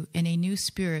give you, and a new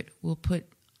spirit will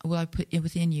I put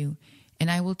within you,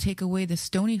 and I will take away the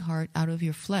stony heart out of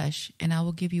your flesh, and I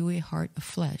will give you a heart of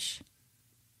flesh.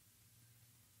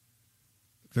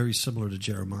 Very similar to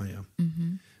Jeremiah.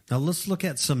 Mm-hmm. Now let's look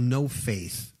at some no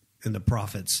faith in the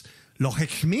prophets. Lo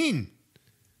hechmin.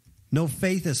 No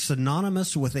faith is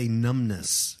synonymous with a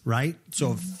numbness, right?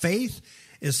 So if faith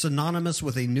is synonymous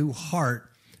with a new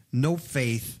heart, no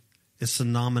faith is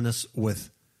synonymous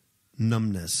with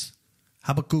numbness.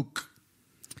 Habakkuk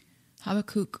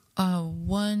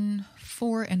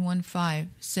 1:4 and 1:5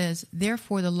 says,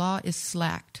 Therefore the law is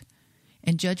slacked,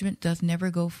 and judgment doth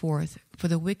never go forth, for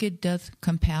the wicked doth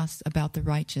compass about the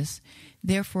righteous.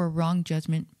 Therefore wrong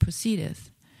judgment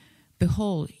proceedeth.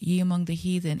 Behold, ye among the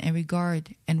heathen, and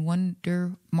regard and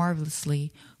wonder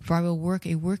marvelously, for I will work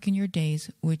a work in your days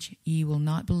which ye will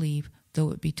not believe, though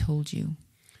it be told you.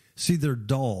 See, they're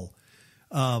dull.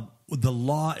 The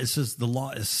law, it says the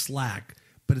law is slack,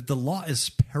 but the law is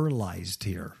paralyzed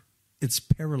here. It's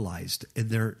paralyzed, and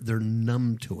they're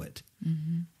numb to it.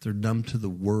 Mm-hmm. They're numb to the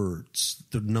words.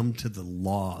 They're numb to the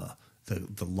law,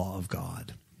 the law of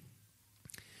God.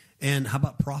 And how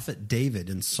about Prophet David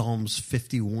in Psalms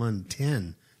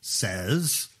 51:10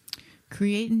 says,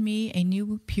 Create in me a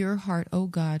new pure heart, O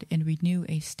God, and renew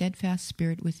a steadfast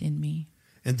spirit within me.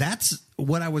 And that's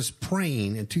what I was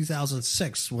praying in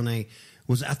 2006 when I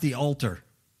was at the altar.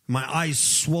 My eyes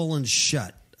swollen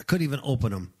shut. I couldn't even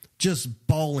open them. Just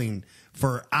bawling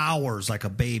for hours like a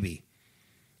baby.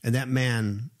 And that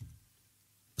man,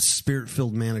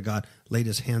 Spirit-filled man of God, laid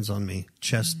his hands on me,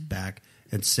 chest back,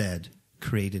 and said,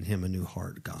 create in him a new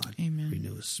heart, God. Amen.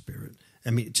 Renew his spirit.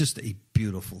 I mean, just a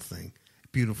beautiful thing.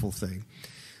 Beautiful thing.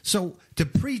 So to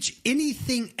preach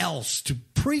anything else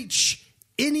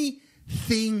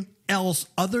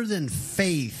other than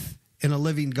faith in a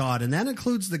living God, and that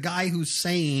includes the guy who's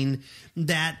saying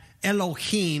that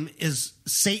Elohim is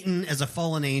Satan as a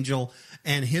fallen angel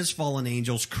and his fallen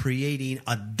angels creating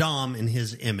Adam in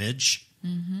his image,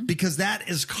 because that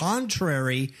is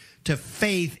contrary to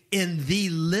faith in the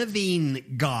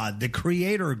living God, the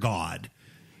creator God.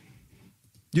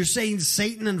 You're saying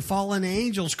Satan and fallen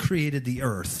angels created the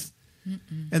earth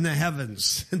and the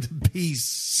heavens and the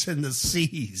beasts and the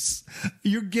seas.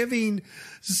 You're giving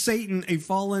Satan, a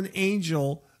fallen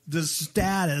angel, the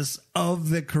status of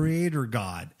the creator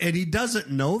God. And he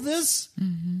doesn't know this?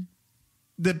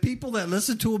 The people that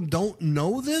listen to him don't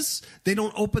know this? They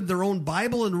don't open their own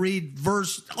Bible and read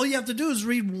verse. All you have to do is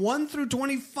read 1 through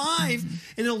 25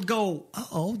 and it'll go,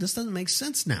 uh-oh, this doesn't make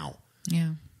sense now.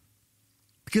 Yeah.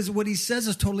 Because what he says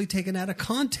is totally taken out of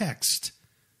context.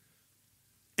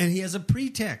 And he has a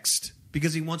pretext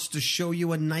because he wants to show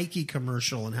you a Nike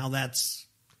commercial and how that's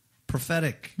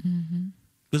prophetic.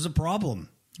 There's a problem.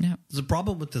 Yeah. There's a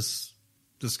problem with this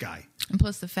guy. And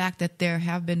plus the fact that there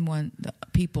have been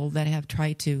people that have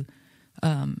tried to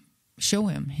show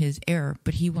him his error,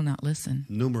 but he will not listen.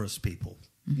 Numerous people.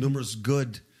 Numerous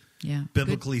good,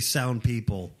 biblically sound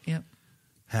people. Yep.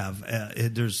 Have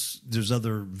there's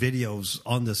other videos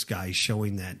on this guy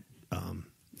showing that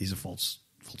he's a false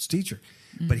teacher,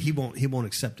 but he won't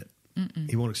accept it.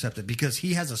 He won't accept it because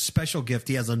he has a special gift.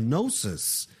 He has a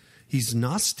gnosis. He's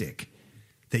Gnostic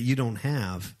that you don't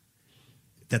have,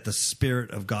 that the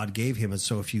Spirit of God gave him. And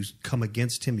so if you come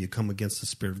against him, you come against the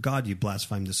Spirit of God. You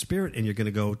blaspheme the Spirit, and you're going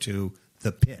to go to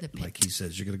the pit. Like he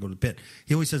says, you're going to go to the pit.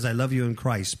 He always says, "I love you in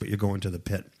Christ," but you're going to the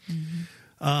pit.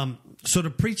 So to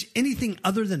preach anything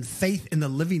other than faith in the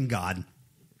living God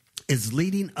is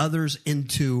leading others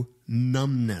into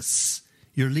numbness.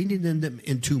 You're leading them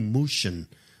into motion,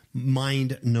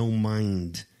 mind, no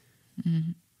mind.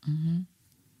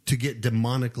 To get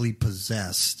demonically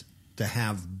possessed, to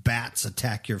have bats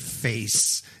attack your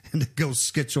face, and to go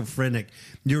schizophrenic.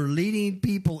 You're leading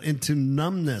people into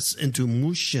numbness, into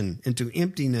motion, into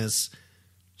emptiness,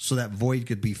 so that void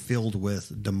could be filled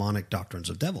with demonic doctrines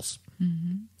of devils.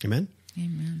 Amen?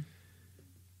 Amen.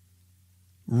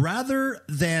 Rather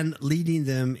than leading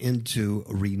them into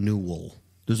renewal,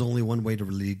 there's only one way to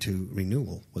lead to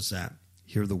renewal. What's that?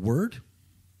 Hear the word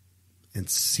and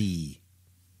see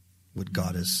what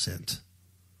God has sent.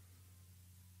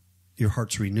 Your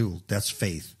heart's renewed. That's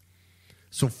faith.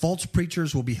 So false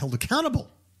preachers will be held accountable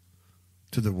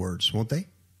to the words, won't they?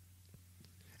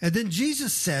 And then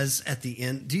Jesus says at the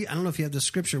end, I don't know if you have the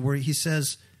scripture where he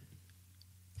says,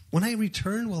 when I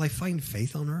return, will I find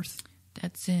faith on earth?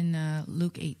 That's in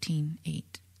Luke 18:8.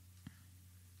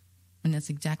 And that's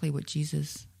exactly what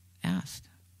Jesus asked.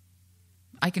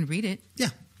 I can read it. Yeah.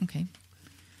 Okay.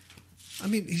 I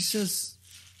mean, he says,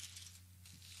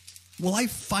 will I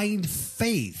find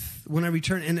faith when I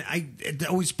return? And it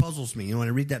always puzzles me, when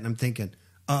I read that and I'm thinking,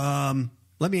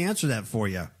 let me answer that for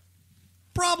you.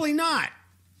 Probably not.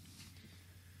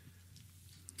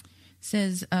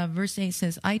 Says, verse 8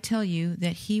 says, I tell you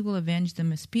that he will avenge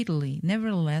them speedily.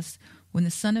 Nevertheless, when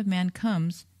the Son of Man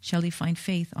comes, shall he find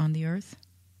faith on the earth?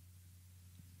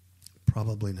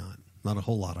 Probably not. Not a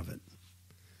whole lot of it.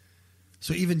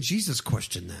 So even Jesus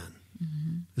questioned that.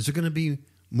 Is there going to be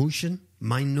motion,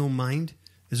 mind, no mind?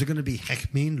 Is there going to be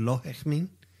hechmin, lo hechmin?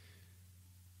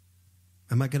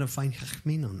 Am I going to find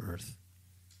hechmin on earth?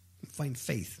 Find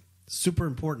faith. Super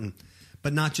important.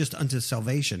 But not just unto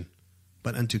salvation,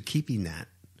 but unto keeping that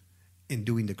and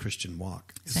doing the Christian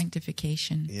walk.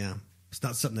 Sanctification. Yeah. It's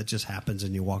not something that just happens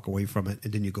and you walk away from it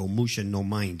and then you go mushin, no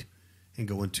mind, and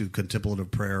go into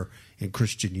contemplative prayer and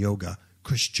Christian yoga.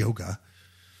 Christ yoga.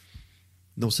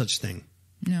 No such thing.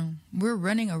 No. We're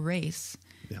running a race,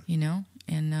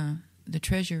 and the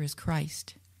treasure is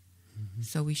Christ.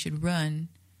 So we should run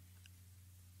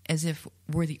as if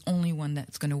we're the only one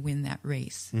that's going to win that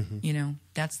race.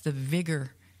 That's the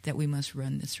vigor that we must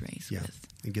run this race with.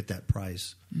 And get that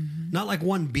prize. Not like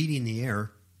one beating the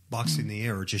air, boxing the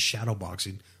air, or just shadow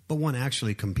boxing, but one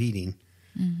actually competing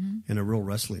in a real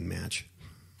wrestling match.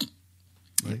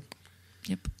 Right?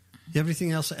 Yep. You have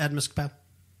anything else to add, Ms. Kapow?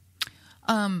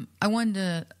 I wanted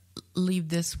to leave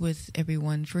this with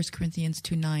everyone. 1 Corinthians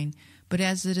 2:9. But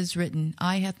as it is written,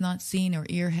 eye hath not seen, or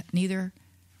ear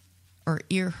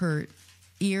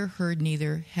heard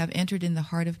neither, have entered in the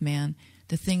heart of man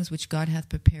the things which God hath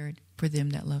prepared for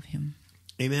them that love him.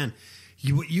 Amen.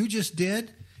 What you just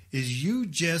did is you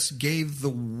just gave the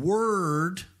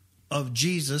word of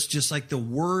Jesus, just like the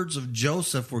words of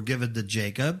Joseph were given to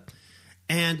Jacob,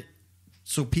 and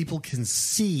so people can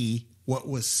see what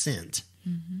was sent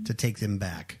to take them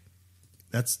back.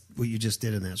 That's what you just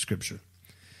did in that scripture.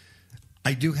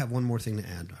 I do have one more thing to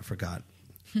add. I forgot.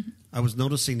 I was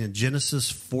noticing in Genesis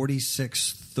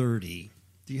 46:30.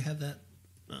 Do you have that?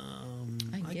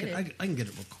 I can get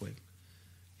it real quick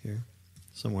here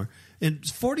somewhere. In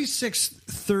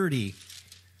 46:30,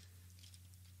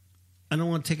 I don't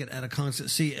want to take it out of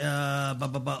context. See,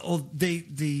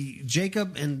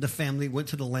 Jacob and the family went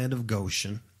to the land of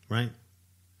Goshen, right?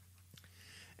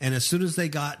 And as soon as they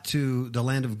got to the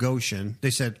land of Goshen,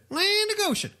 they said, "Land of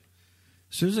Goshen."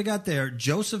 As soon as they got there,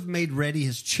 Joseph made ready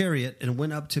his chariot and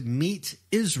went up to meet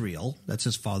Israel. That's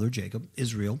his father, Jacob,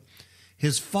 Israel,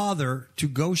 his father, to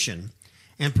Goshen,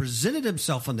 and presented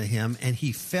himself unto him, and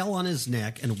he fell on his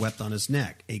neck and wept on his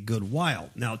neck a good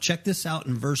while. Now, check this out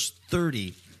in verse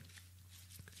 30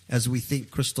 as we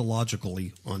think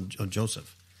Christologically on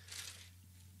Joseph.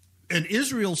 And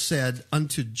Israel said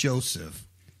unto Joseph,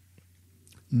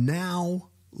 "Now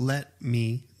let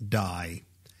me die,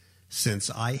 since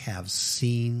I have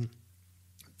seen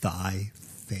thy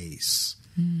face,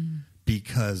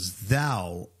 because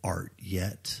thou art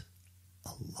yet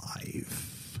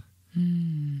alive."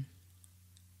 I'm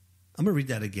going to read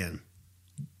that again.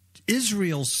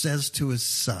 Israel says to his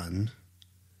son,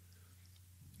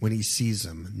 when he sees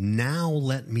him, "Now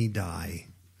let me die,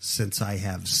 since I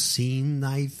have seen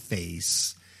thy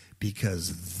face,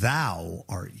 because thou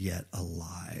art yet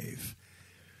alive."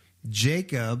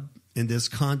 Jacob, in this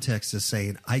context, is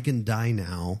saying, I can die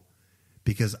now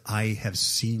because I have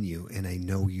seen you and I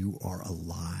know you are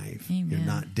alive. Amen. You're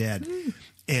not dead.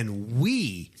 And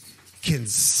we can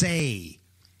say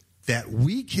that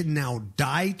we can now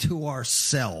die to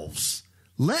ourselves.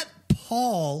 Let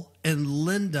Paul and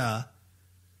Linda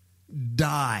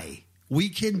die. We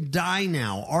can die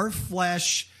now. Our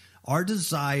flesh, our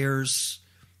desires,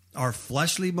 our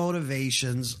fleshly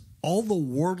motivations, all the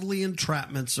worldly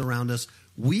entrapments around us,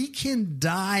 we can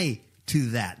die to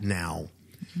that now,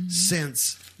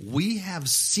 since we have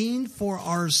seen for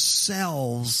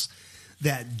ourselves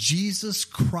that Jesus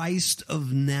Christ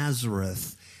of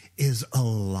Nazareth is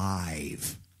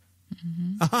alive.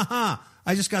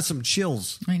 I just got some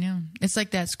chills. I know. It's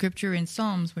like that scripture in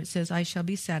Psalms where it says, I shall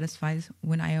be satisfied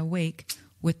when I awake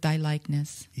with thy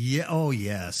likeness. Yeah. Oh,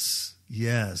 yes.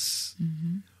 Yes.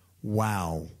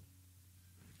 Wow.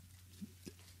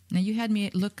 Now, you had me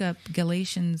look up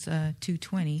Galatians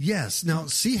 2:20. Yes. Now,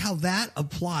 see how that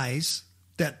applies,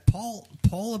 that Paul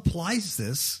applies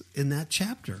this in that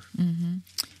chapter.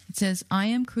 It says, I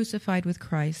am crucified with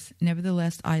Christ,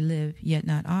 nevertheless I live, yet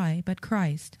not I, but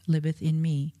Christ liveth in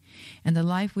me. And the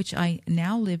life which I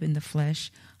now live in the flesh,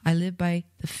 I live by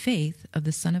the faith of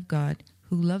the Son of God,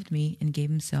 who loved me and gave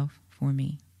himself for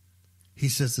me. He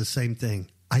says the same thing.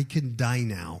 I can die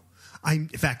now. In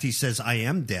fact, he says, I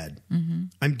am dead.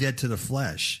 I'm dead to the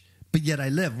flesh, but yet I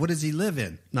live. What does he live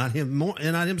in? Not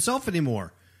himself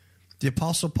anymore. The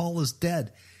Apostle Paul is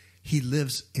dead. He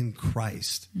lives in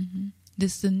Christ.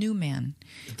 This is the new man.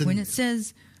 When it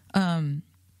says,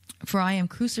 for I am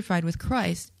crucified with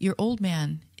Christ, your old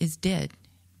man is dead,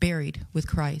 buried with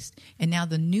Christ. And now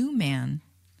the new man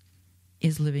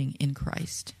is living in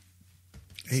Christ.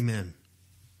 Amen.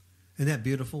 Isn't that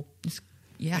beautiful?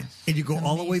 Yeah. And you go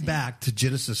all the way back to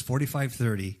Genesis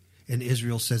 45:30, and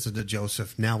Israel says unto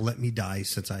Joseph, now let me die,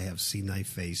 since I have seen thy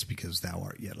face, because thou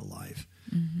art yet alive.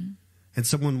 And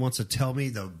someone wants to tell me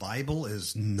the Bible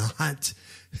is not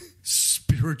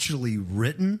spiritually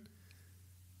written.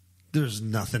 There's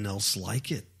nothing else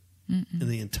like it in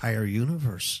the entire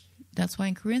universe. That's why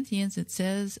in Corinthians it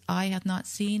says, eye hath not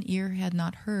seen, ear hath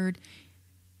not heard,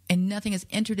 and nothing has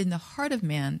entered in the heart of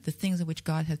man, the things of which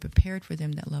God hath prepared for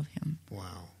them that love him.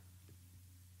 Wow.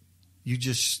 You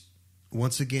just,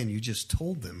 once again, you just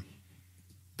told them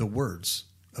the words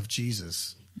of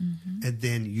Jesus. And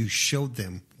then you showed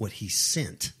them what he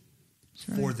sent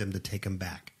for them to take them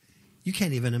back. You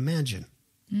can't even imagine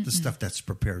the stuff that's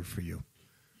prepared for you.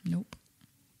 Nope.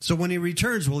 So when he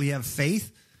returns, will he have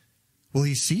faith? Will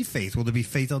he see faith? Will there be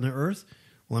faith on the earth?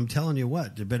 Well, I'm telling you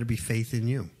what, there better be faith in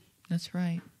you. That's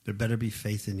right. There better be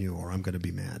faith in you, or I'm going to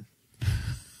be mad.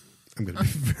 I'm going to be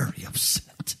very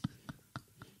upset.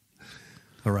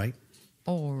 All right?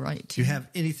 All right. Do you have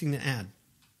anything to add?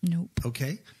 Nope.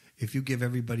 Okay. if you give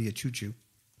everybody a choo-choo.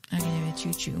 I'm going to give it a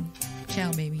choo-choo.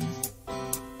 Ciao, babies.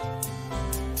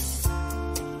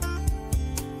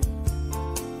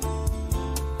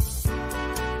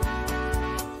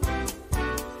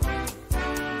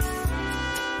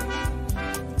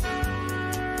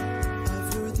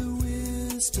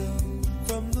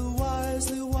 From the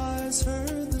wisely wise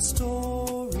heard the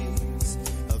stories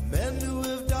of men who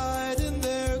have died in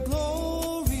their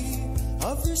glory,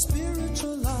 of their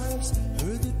spiritual lives,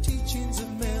 heard the teachings of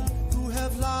men who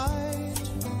have lied.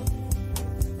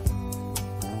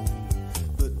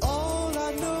 But all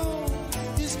I know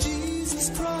is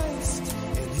Jesus Christ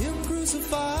and Him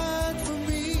crucified for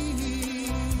me,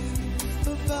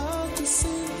 about the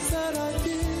sins that I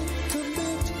did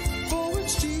commit, for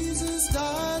which Jesus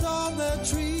died on that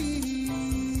tree.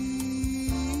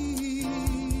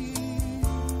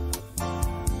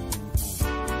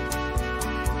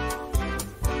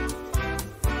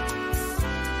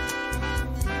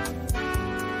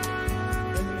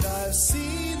 And I've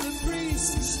seen the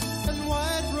priests and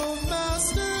white-robed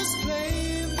masters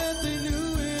claim that they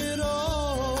knew it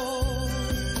all,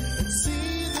 and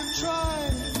seen them try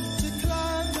to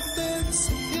climb the fence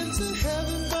into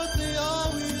heaven, but they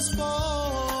always fall.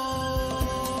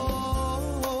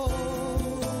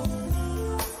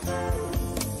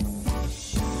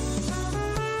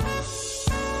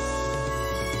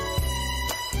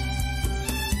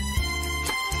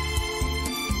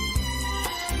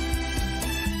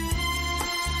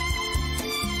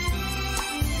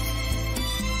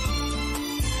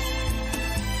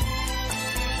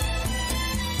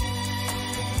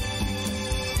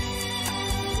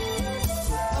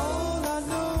 All I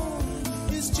know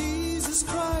is Jesus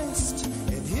Christ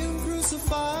and Him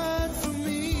crucified for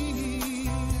me,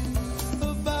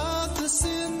 about the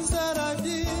sins that I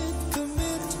did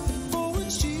commit, for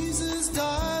which Jesus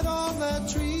died on that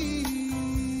tree.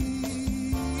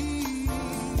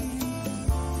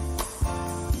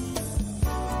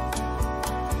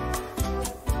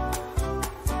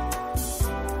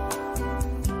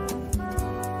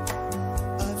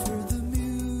 I've heard the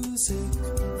music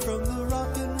from the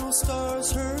rock and roll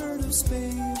stars, heard of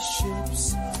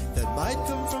spaceships that might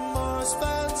come from Mars,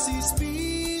 fancy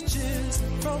speeches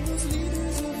from those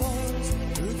leaders of ours,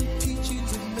 heard the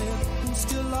teachings of men who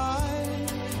still lie.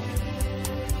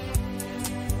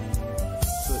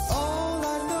 But all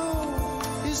I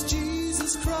know is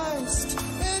Jesus Christ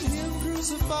and Him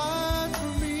crucified